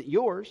something that isn't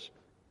yours.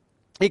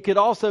 It could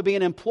also be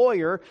an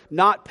employer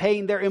not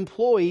paying their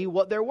employee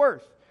what they're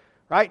worth,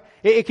 right?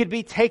 It could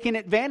be taking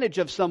advantage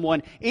of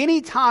someone.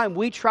 Anytime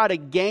we try to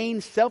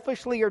gain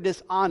selfishly or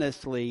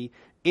dishonestly,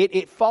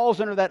 it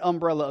falls under that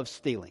umbrella of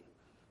stealing,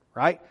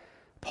 right?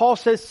 Paul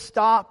says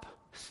stop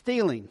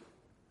stealing.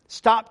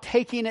 Stop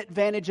taking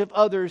advantage of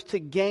others to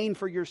gain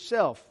for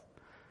yourself.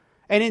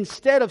 And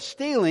instead of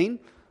stealing,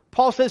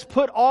 Paul says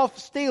put off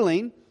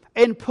stealing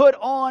and put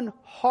on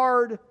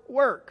hard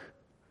work.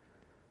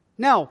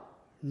 Now,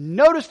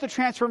 notice the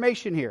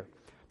transformation here.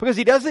 Because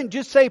he doesn't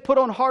just say put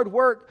on hard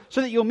work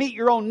so that you'll meet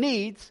your own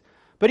needs.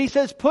 But he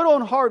says put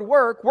on hard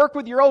work, work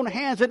with your own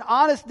hands, an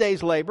honest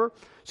day's labor,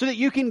 so that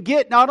you can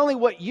get not only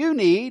what you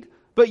need,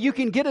 but you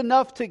can get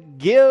enough to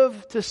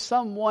give to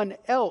someone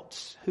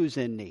else who's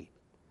in need.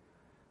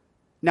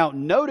 Now,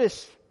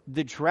 notice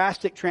the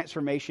drastic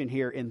transformation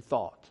here in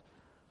thought.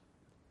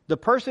 The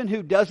person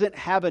who doesn't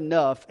have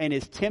enough and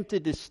is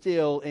tempted to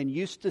steal and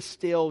used to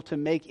steal to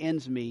make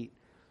ends meet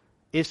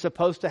is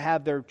supposed to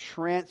have their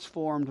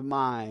transformed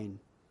mind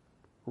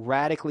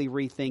radically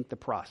rethink the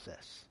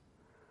process.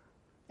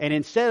 And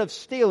instead of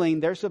stealing,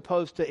 they're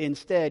supposed to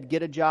instead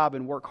get a job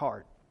and work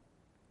hard.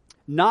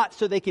 Not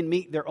so they can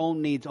meet their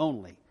own needs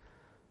only,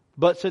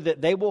 but so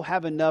that they will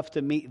have enough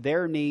to meet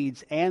their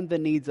needs and the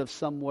needs of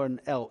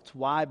someone else.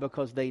 Why?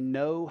 Because they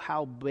know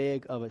how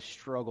big of a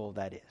struggle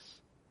that is.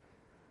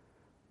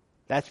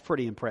 That's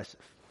pretty impressive.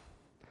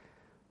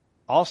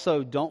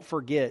 Also, don't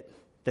forget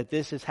that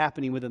this is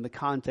happening within the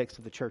context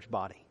of the church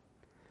body.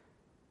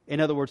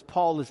 In other words,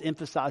 Paul is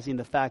emphasizing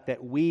the fact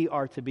that we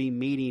are to be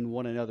meeting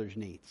one another's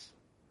needs.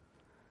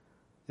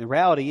 The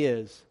reality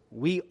is,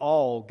 we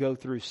all go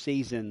through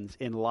seasons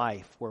in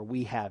life where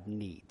we have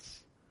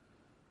needs.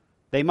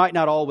 They might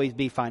not always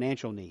be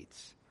financial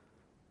needs,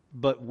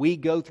 but we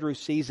go through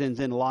seasons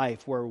in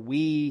life where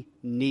we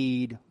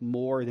need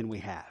more than we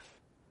have.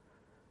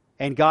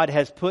 And God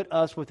has put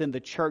us within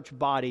the church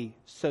body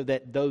so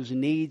that those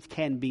needs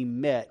can be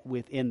met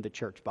within the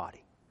church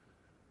body.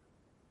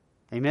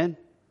 Amen?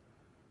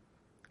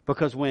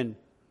 Because when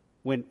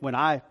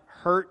I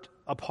hurt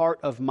a part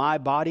of my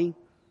body,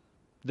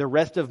 the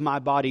rest of my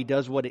body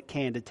does what it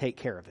can to take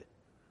care of it.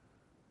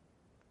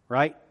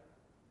 Right?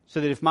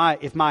 So that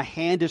if my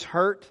hand is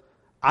hurt,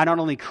 I not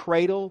only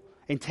cradle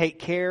and take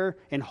care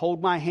and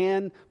hold my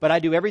hand, but I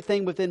do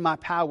everything within my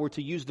power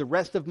to use the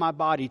rest of my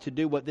body to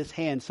do what this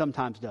hand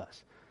sometimes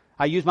does.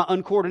 I use my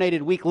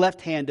uncoordinated, weak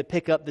left hand to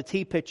pick up the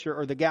tea pitcher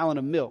or the gallon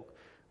of milk,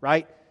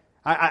 right?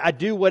 I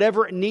do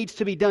whatever needs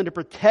to be done to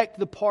protect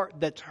the part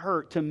that's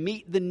hurt, to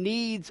meet the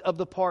needs of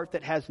the part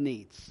that has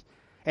needs.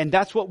 And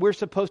that's what we're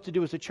supposed to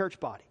do as a church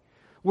body.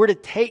 We're to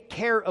take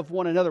care of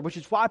one another, which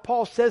is why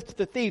Paul says to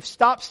the thief,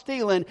 stop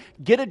stealing,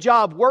 get a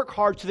job, work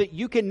hard so that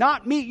you can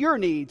not meet your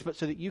needs, but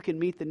so that you can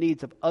meet the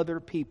needs of other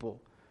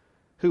people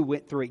who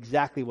went through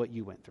exactly what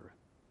you went through.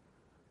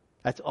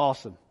 That's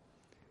awesome.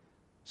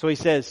 So he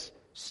says,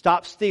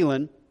 stop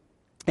stealing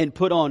and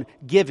put on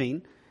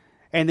giving.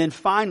 And then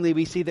finally,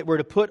 we see that we're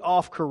to put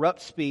off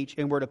corrupt speech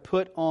and we're to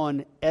put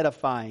on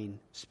edifying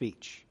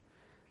speech.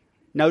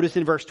 Notice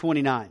in verse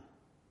 29.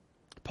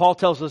 Paul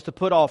tells us to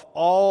put off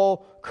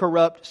all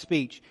corrupt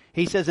speech.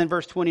 He says in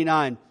verse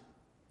 29,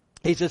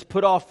 he says,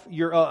 put off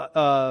your,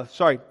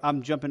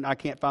 I'm jumping, I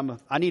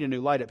need a new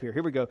light up here.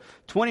 Here we go.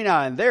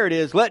 29, there it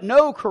is. Let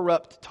no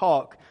corrupt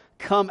talk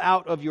come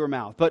out of your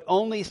mouth, but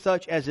only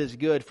such as is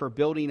good for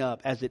building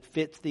up as it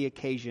fits the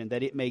occasion,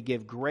 that it may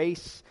give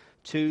grace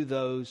to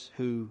those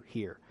who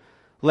hear.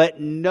 Let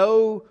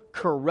no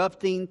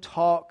corrupting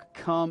talk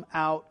come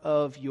out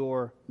of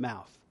your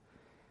mouth.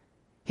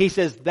 He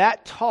says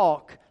that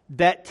talk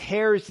that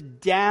tears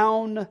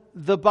down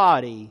the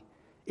body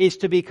is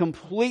to be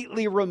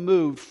completely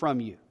removed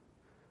from you.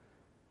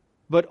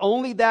 But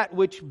only that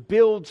which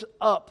builds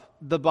up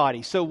the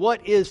body. So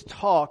what is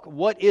talk?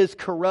 What is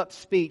corrupt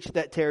speech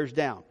that tears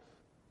down?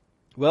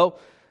 Well,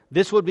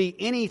 this would be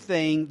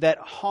anything that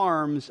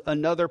harms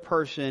another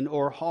person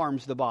or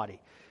harms the body.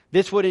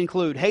 This would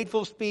include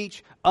hateful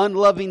speech,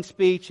 unloving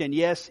speech, and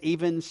yes,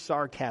 even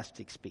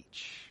sarcastic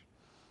speech.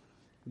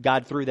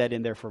 God threw that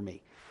in there for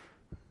me.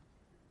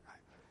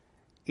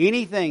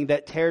 Anything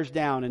that tears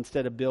down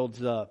instead of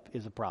builds up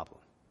is a problem.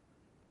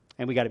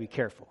 And we got to be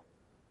careful.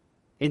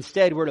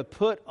 Instead, we're to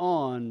put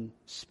on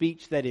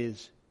speech that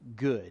is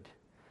good.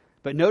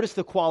 But notice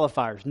the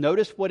qualifiers.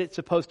 Notice what it's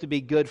supposed to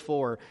be good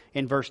for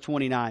in verse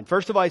 29.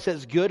 First of all, he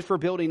says good for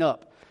building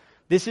up.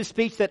 This is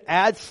speech that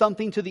adds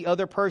something to the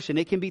other person.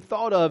 It can be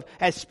thought of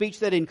as speech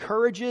that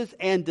encourages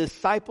and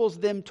disciples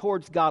them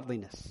towards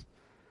godliness.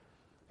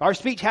 Our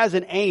speech has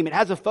an aim. It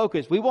has a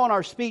focus. We want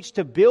our speech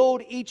to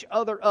build each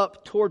other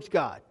up towards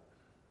God.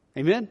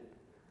 Amen?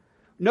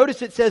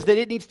 Notice it says that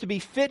it needs to be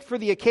fit for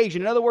the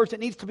occasion. In other words, it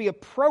needs to be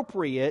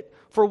appropriate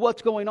for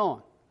what's going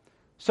on.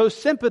 So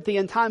sympathy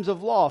in times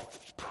of loss,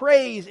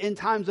 praise in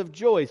times of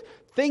joys,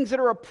 things that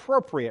are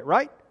appropriate,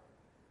 right?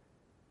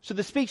 So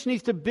the speech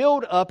needs to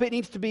build up, it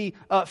needs to be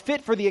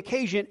fit for the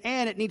occasion,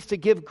 and it needs to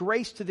give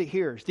grace to the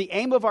hearers. The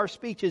aim of our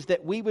speech is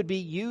that we would be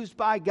used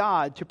by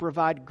God to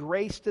provide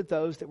grace to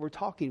those that we're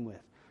talking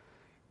with.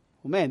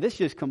 Well, man, this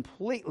just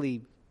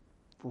completely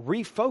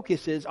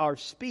refocuses our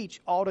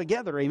speech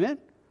altogether, amen?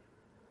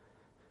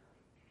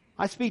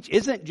 My speech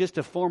isn't just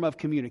a form of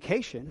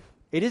communication.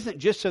 It isn't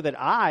just so that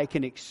I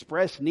can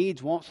express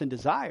needs, wants, and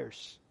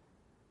desires.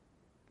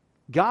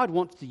 God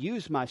wants to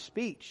use my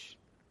speech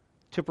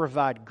to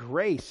provide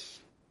grace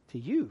to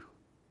you.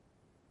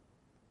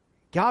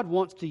 God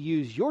wants to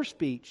use your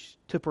speech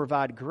to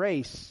provide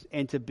grace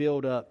and to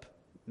build up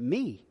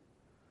me.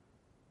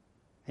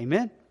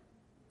 Amen?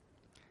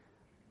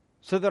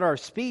 So that our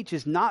speech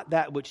is not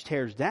that which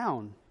tears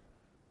down,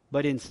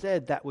 but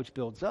instead that which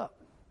builds up.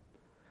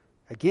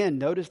 Again,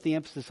 notice the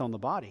emphasis on the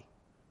body.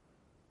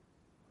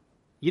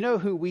 You know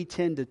who we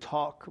tend to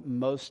talk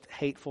most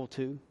hateful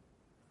to?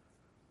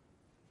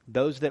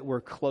 Those that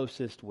we're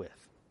closest with.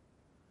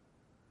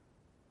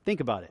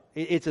 Think about it.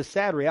 It's a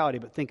sad reality,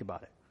 but think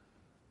about it.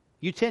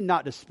 You tend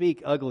not to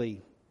speak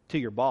ugly to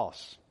your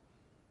boss,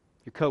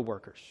 your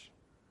coworkers.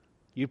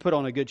 You put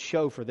on a good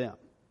show for them.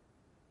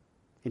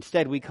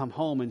 Instead, we come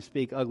home and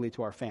speak ugly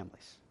to our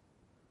families.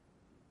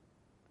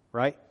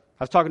 Right?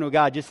 I was talking to a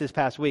guy just this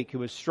past week who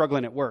was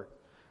struggling at work.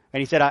 And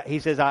he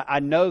says, I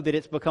know that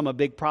it's become a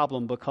big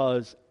problem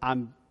because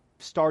I'm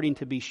starting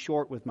to be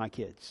short with my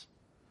kids.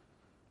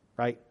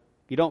 Right?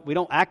 We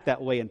don't act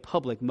that way in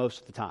public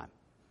most of the time.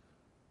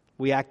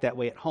 We act that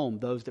way at home,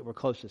 those that we're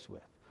closest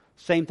with.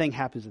 Same thing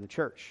happens in the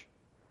church.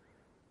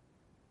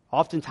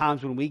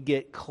 Oftentimes when we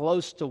get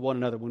close to one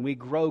another, when we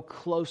grow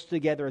close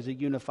together as a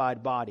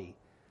unified body,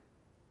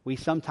 we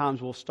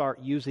sometimes will start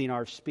using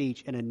our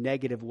speech in a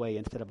negative way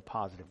instead of a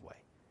positive way.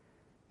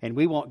 And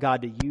we want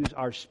God to use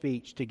our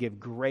speech to give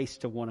grace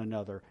to one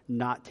another,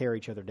 not tear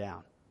each other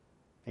down.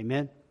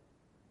 Amen?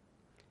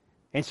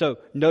 And so,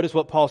 notice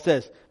what Paul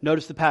says.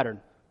 Notice the pattern.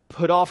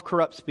 Put off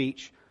corrupt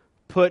speech.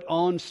 Put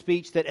on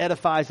speech that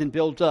edifies and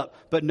builds up.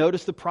 But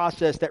notice the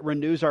process that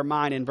renews our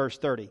mind in verse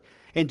 30.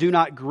 And do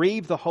not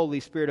grieve the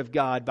Holy Spirit of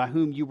God, by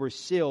whom you were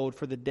sealed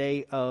for the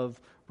day of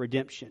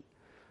redemption.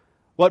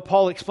 What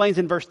Paul explains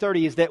in verse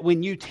 30 is that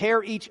when you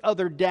tear each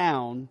other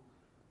down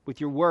with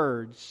your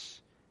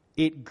words,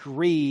 it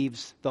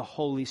grieves the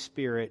Holy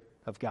Spirit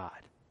of God.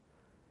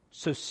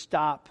 So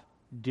stop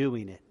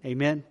doing it.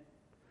 Amen?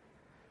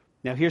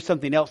 Now here's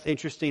something else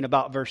interesting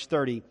about verse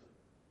 30.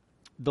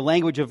 The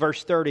language of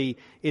verse 30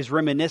 is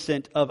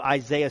reminiscent of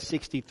Isaiah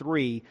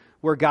 63,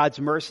 where God's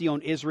mercy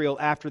on Israel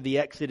after the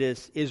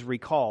Exodus is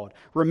recalled.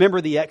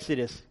 Remember the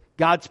Exodus.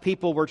 God's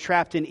people were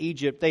trapped in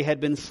Egypt. They had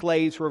been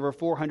slaves for over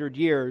 400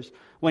 years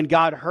when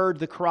God heard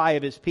the cry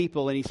of His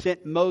people, and He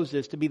sent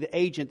Moses to be the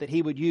agent that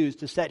He would use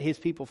to set His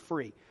people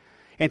free.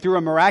 And through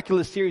a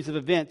miraculous series of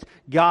events,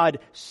 God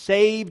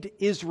saved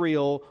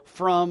Israel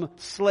from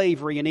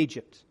slavery in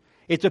Egypt.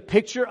 It's a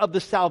picture of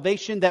the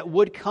salvation that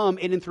would come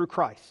in and through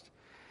Christ.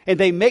 And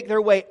they make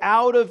their way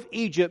out of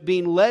Egypt,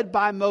 being led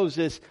by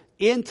Moses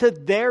into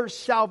their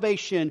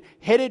salvation,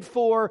 headed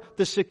for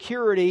the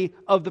security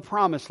of the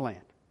promised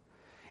land.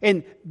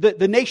 And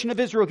the nation of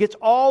Israel gets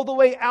all the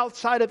way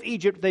outside of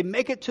Egypt. They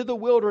make it to the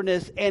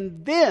wilderness.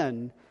 And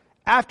then,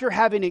 after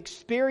having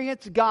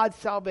experienced God's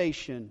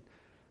salvation,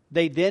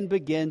 they then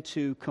begin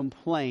to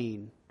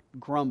complain,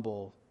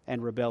 grumble,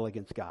 and rebel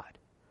against God.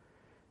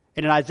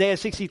 And in Isaiah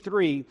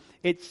 63,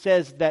 it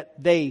says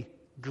that they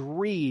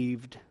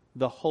grieved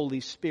the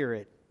Holy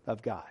Spirit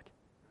of God.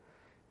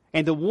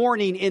 And the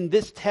warning in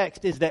this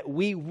text is that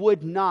we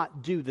would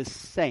not do the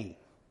same.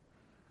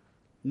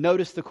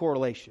 Notice the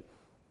correlation.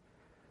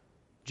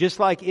 Just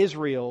like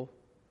Israel,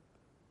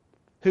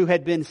 who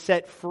had been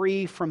set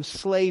free from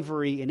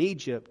slavery in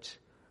Egypt,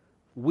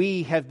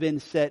 we have been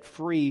set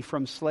free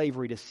from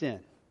slavery to sin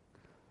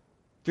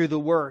through the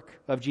work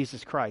of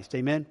Jesus Christ.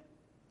 Amen?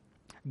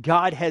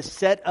 God has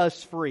set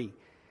us free.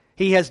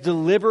 He has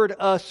delivered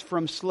us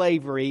from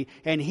slavery,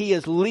 and He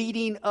is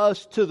leading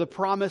us to the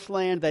promised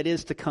land that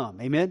is to come.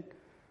 Amen?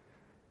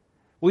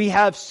 We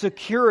have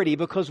security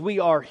because we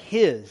are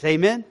His.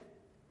 Amen?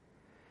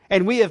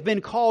 And we have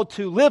been called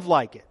to live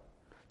like it,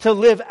 to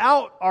live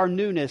out our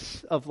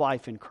newness of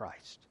life in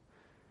Christ.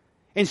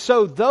 And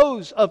so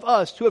those of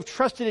us who have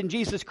trusted in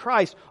Jesus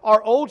Christ,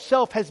 our old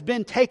self has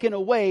been taken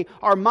away,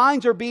 our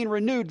minds are being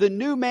renewed, the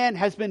new man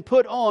has been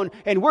put on,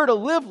 and we're to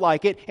live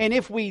like it. And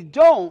if we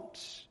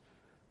don't,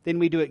 then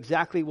we do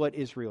exactly what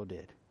Israel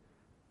did.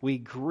 We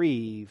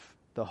grieve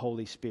the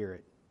Holy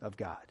Spirit of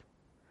God.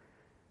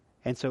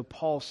 And so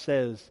Paul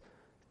says,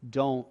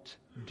 don't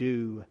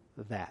do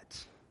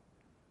that.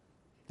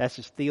 That's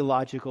as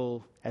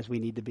theological as we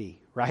need to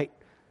be, right?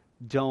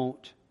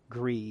 Don't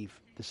grieve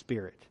the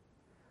Spirit.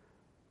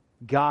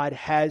 God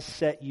has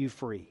set you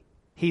free.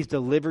 He's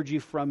delivered you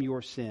from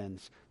your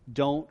sins.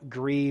 Don't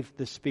grieve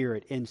the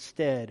Spirit.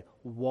 Instead,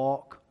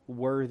 walk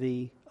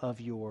worthy of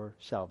your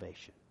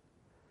salvation.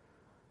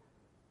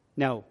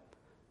 Now,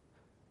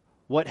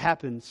 what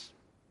happens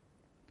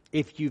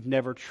if you've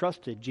never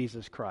trusted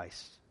Jesus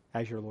Christ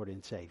as your Lord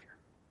and Savior?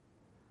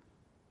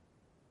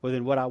 Well,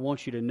 then what I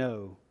want you to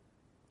know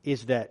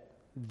is that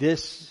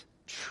this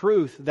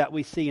truth that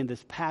we see in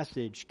this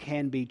passage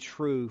can be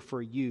true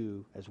for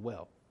you as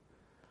well.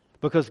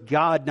 Because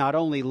God not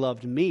only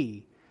loved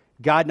me,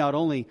 God not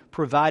only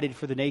provided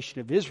for the nation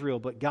of Israel,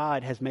 but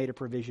God has made a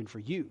provision for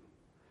you.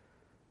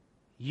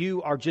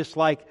 You are just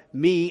like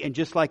me and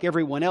just like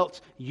everyone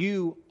else.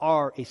 You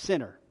are a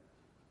sinner.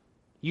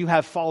 You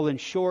have fallen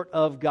short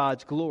of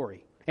God's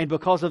glory. And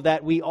because of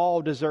that, we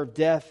all deserve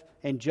death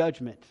and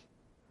judgment.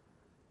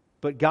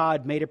 But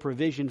God made a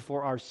provision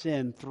for our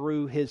sin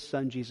through His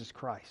Son, Jesus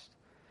Christ.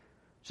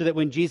 So that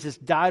when Jesus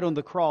died on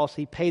the cross,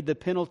 He paid the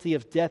penalty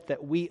of death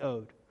that we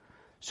owed.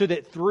 So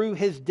that through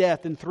His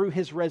death and through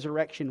His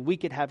resurrection, we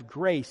could have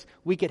grace,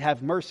 we could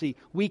have mercy,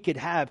 we could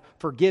have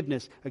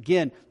forgiveness.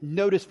 Again,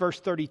 notice verse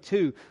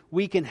 32.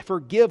 We can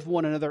forgive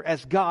one another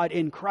as God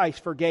in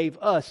Christ forgave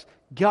us.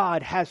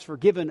 God has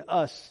forgiven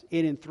us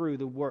in and through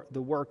the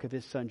work of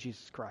His Son,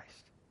 Jesus Christ.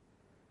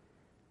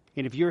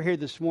 And if you're here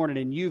this morning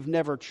and you've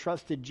never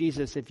trusted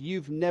Jesus, if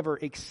you've never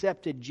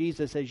accepted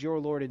Jesus as your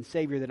Lord and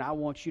Savior, then I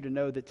want you to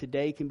know that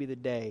today can be the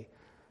day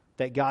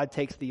that God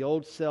takes the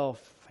old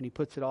self and He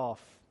puts it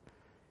off.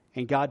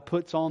 And God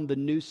puts on the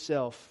new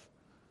self,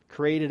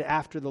 created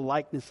after the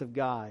likeness of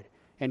God.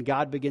 And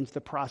God begins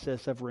the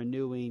process of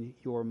renewing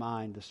your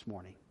mind this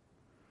morning.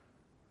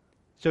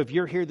 So if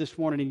you're here this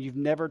morning and you've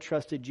never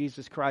trusted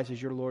Jesus Christ as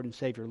your Lord and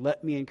Savior,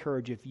 let me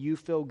encourage you, if you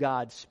feel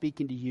God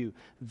speaking to you,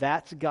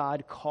 that's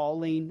God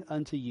calling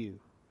unto you.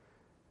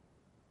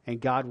 And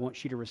God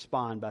wants you to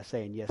respond by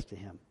saying yes to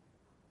Him.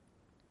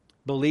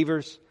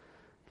 Believers,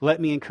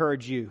 let me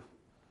encourage you.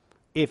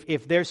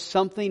 If there's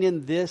something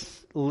in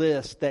this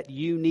list that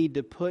you need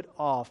to put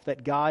off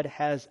that God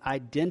has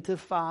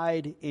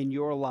identified in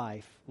your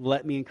life,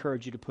 let me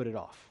encourage you to put it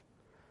off.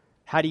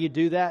 How do you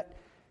do that?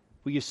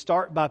 Well, you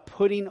start by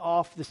putting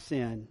off the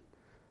sin.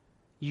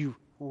 You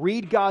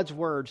read God's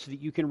Word so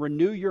that you can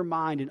renew your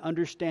mind and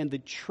understand the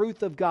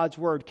truth of God's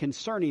Word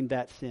concerning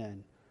that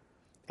sin.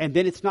 And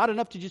then it's not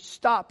enough to just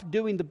stop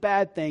doing the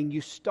bad thing.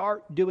 You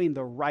start doing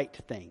the right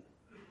thing.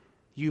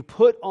 You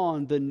put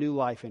on the new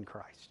life in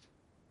Christ.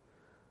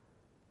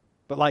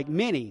 But like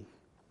many,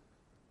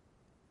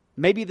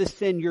 maybe the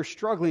sin you're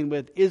struggling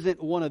with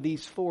isn't one of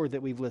these four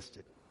that we've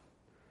listed.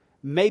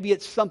 Maybe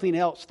it's something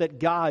else that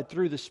God,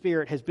 through the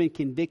Spirit, has been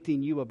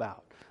convicting you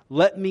about.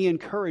 Let me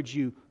encourage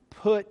you,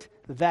 put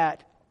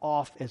that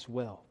off as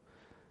well.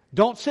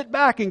 Don't sit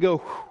back and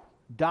go,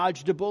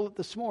 dodged a bullet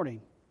this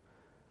morning.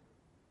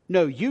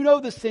 No, you know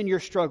the sin you're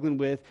struggling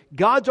with.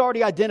 God's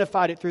already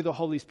identified it through the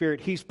Holy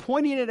Spirit. He's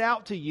pointing it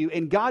out to you,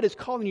 and God is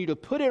calling you to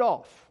put it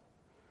off.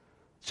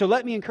 So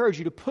let me encourage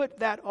you to put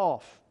that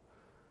off.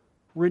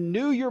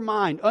 Renew your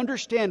mind.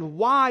 Understand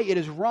why it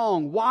is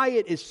wrong, why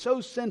it is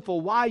so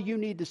sinful, why you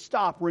need to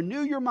stop.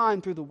 Renew your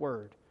mind through the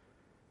Word.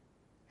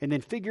 And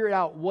then figure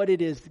out what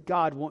it is that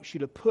God wants you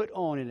to put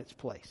on in its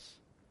place.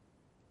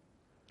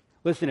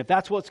 Listen, if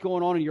that's what's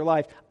going on in your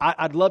life,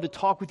 I'd love to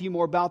talk with you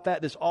more about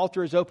that. This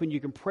altar is open. You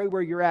can pray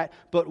where you're at.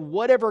 But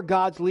whatever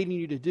God's leading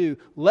you to do,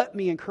 let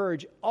me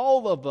encourage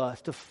all of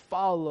us to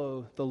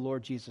follow the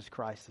Lord Jesus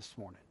Christ this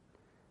morning.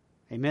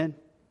 Amen?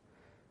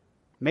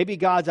 Maybe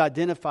God's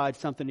identified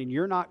something and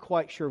you're not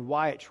quite sure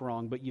why it's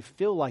wrong, but you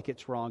feel like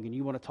it's wrong and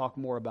you want to talk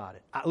more about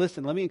it.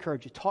 Listen, let me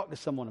encourage you. Talk to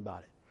someone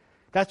about it.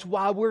 That's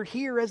why we're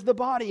here as the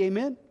body.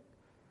 Amen?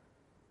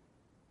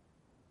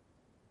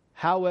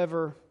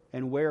 However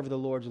and wherever the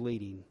Lord's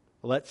leading,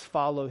 let's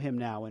follow Him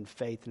now in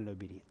faith and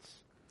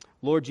obedience.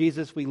 Lord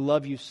Jesus, we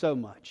love you so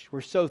much.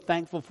 We're so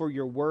thankful for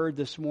your word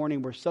this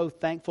morning. We're so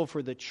thankful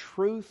for the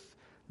truth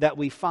that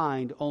we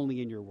find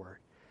only in your word.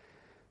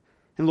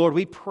 And Lord,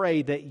 we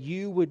pray that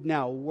you would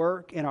now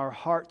work in our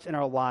hearts and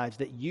our lives,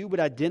 that you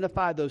would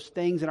identify those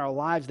things in our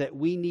lives that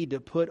we need to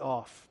put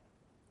off.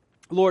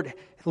 Lord,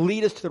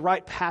 lead us to the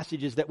right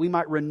passages that we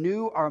might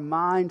renew our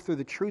mind through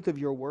the truth of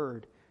your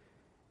word.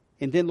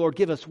 And then, Lord,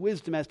 give us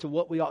wisdom as to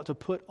what we ought to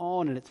put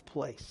on in its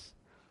place.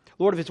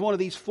 Lord, if it's one of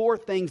these 4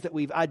 things that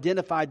we've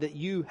identified that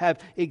you have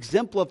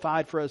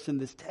exemplified for us in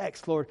this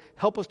text, Lord,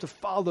 help us to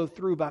follow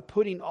through by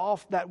putting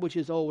off that which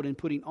is old and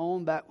putting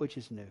on that which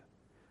is new.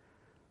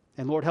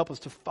 And Lord, help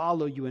us to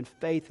follow you in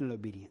faith and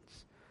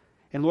obedience.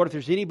 And Lord, if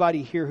there's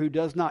anybody here who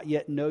does not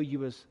yet know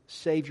you as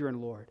Savior and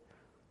Lord,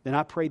 then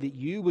I pray that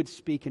you would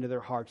speak into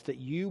their hearts, that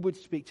you would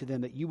speak to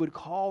them, that you would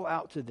call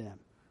out to them,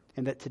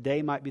 and that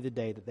today might be the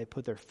day that they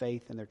put their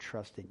faith and their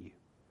trust in you.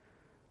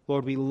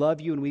 Lord, we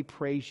love you and we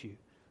praise you.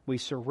 We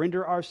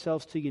surrender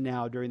ourselves to you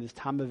now during this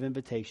time of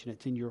invitation.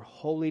 It's in your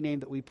holy name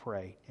that we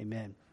pray. Amen.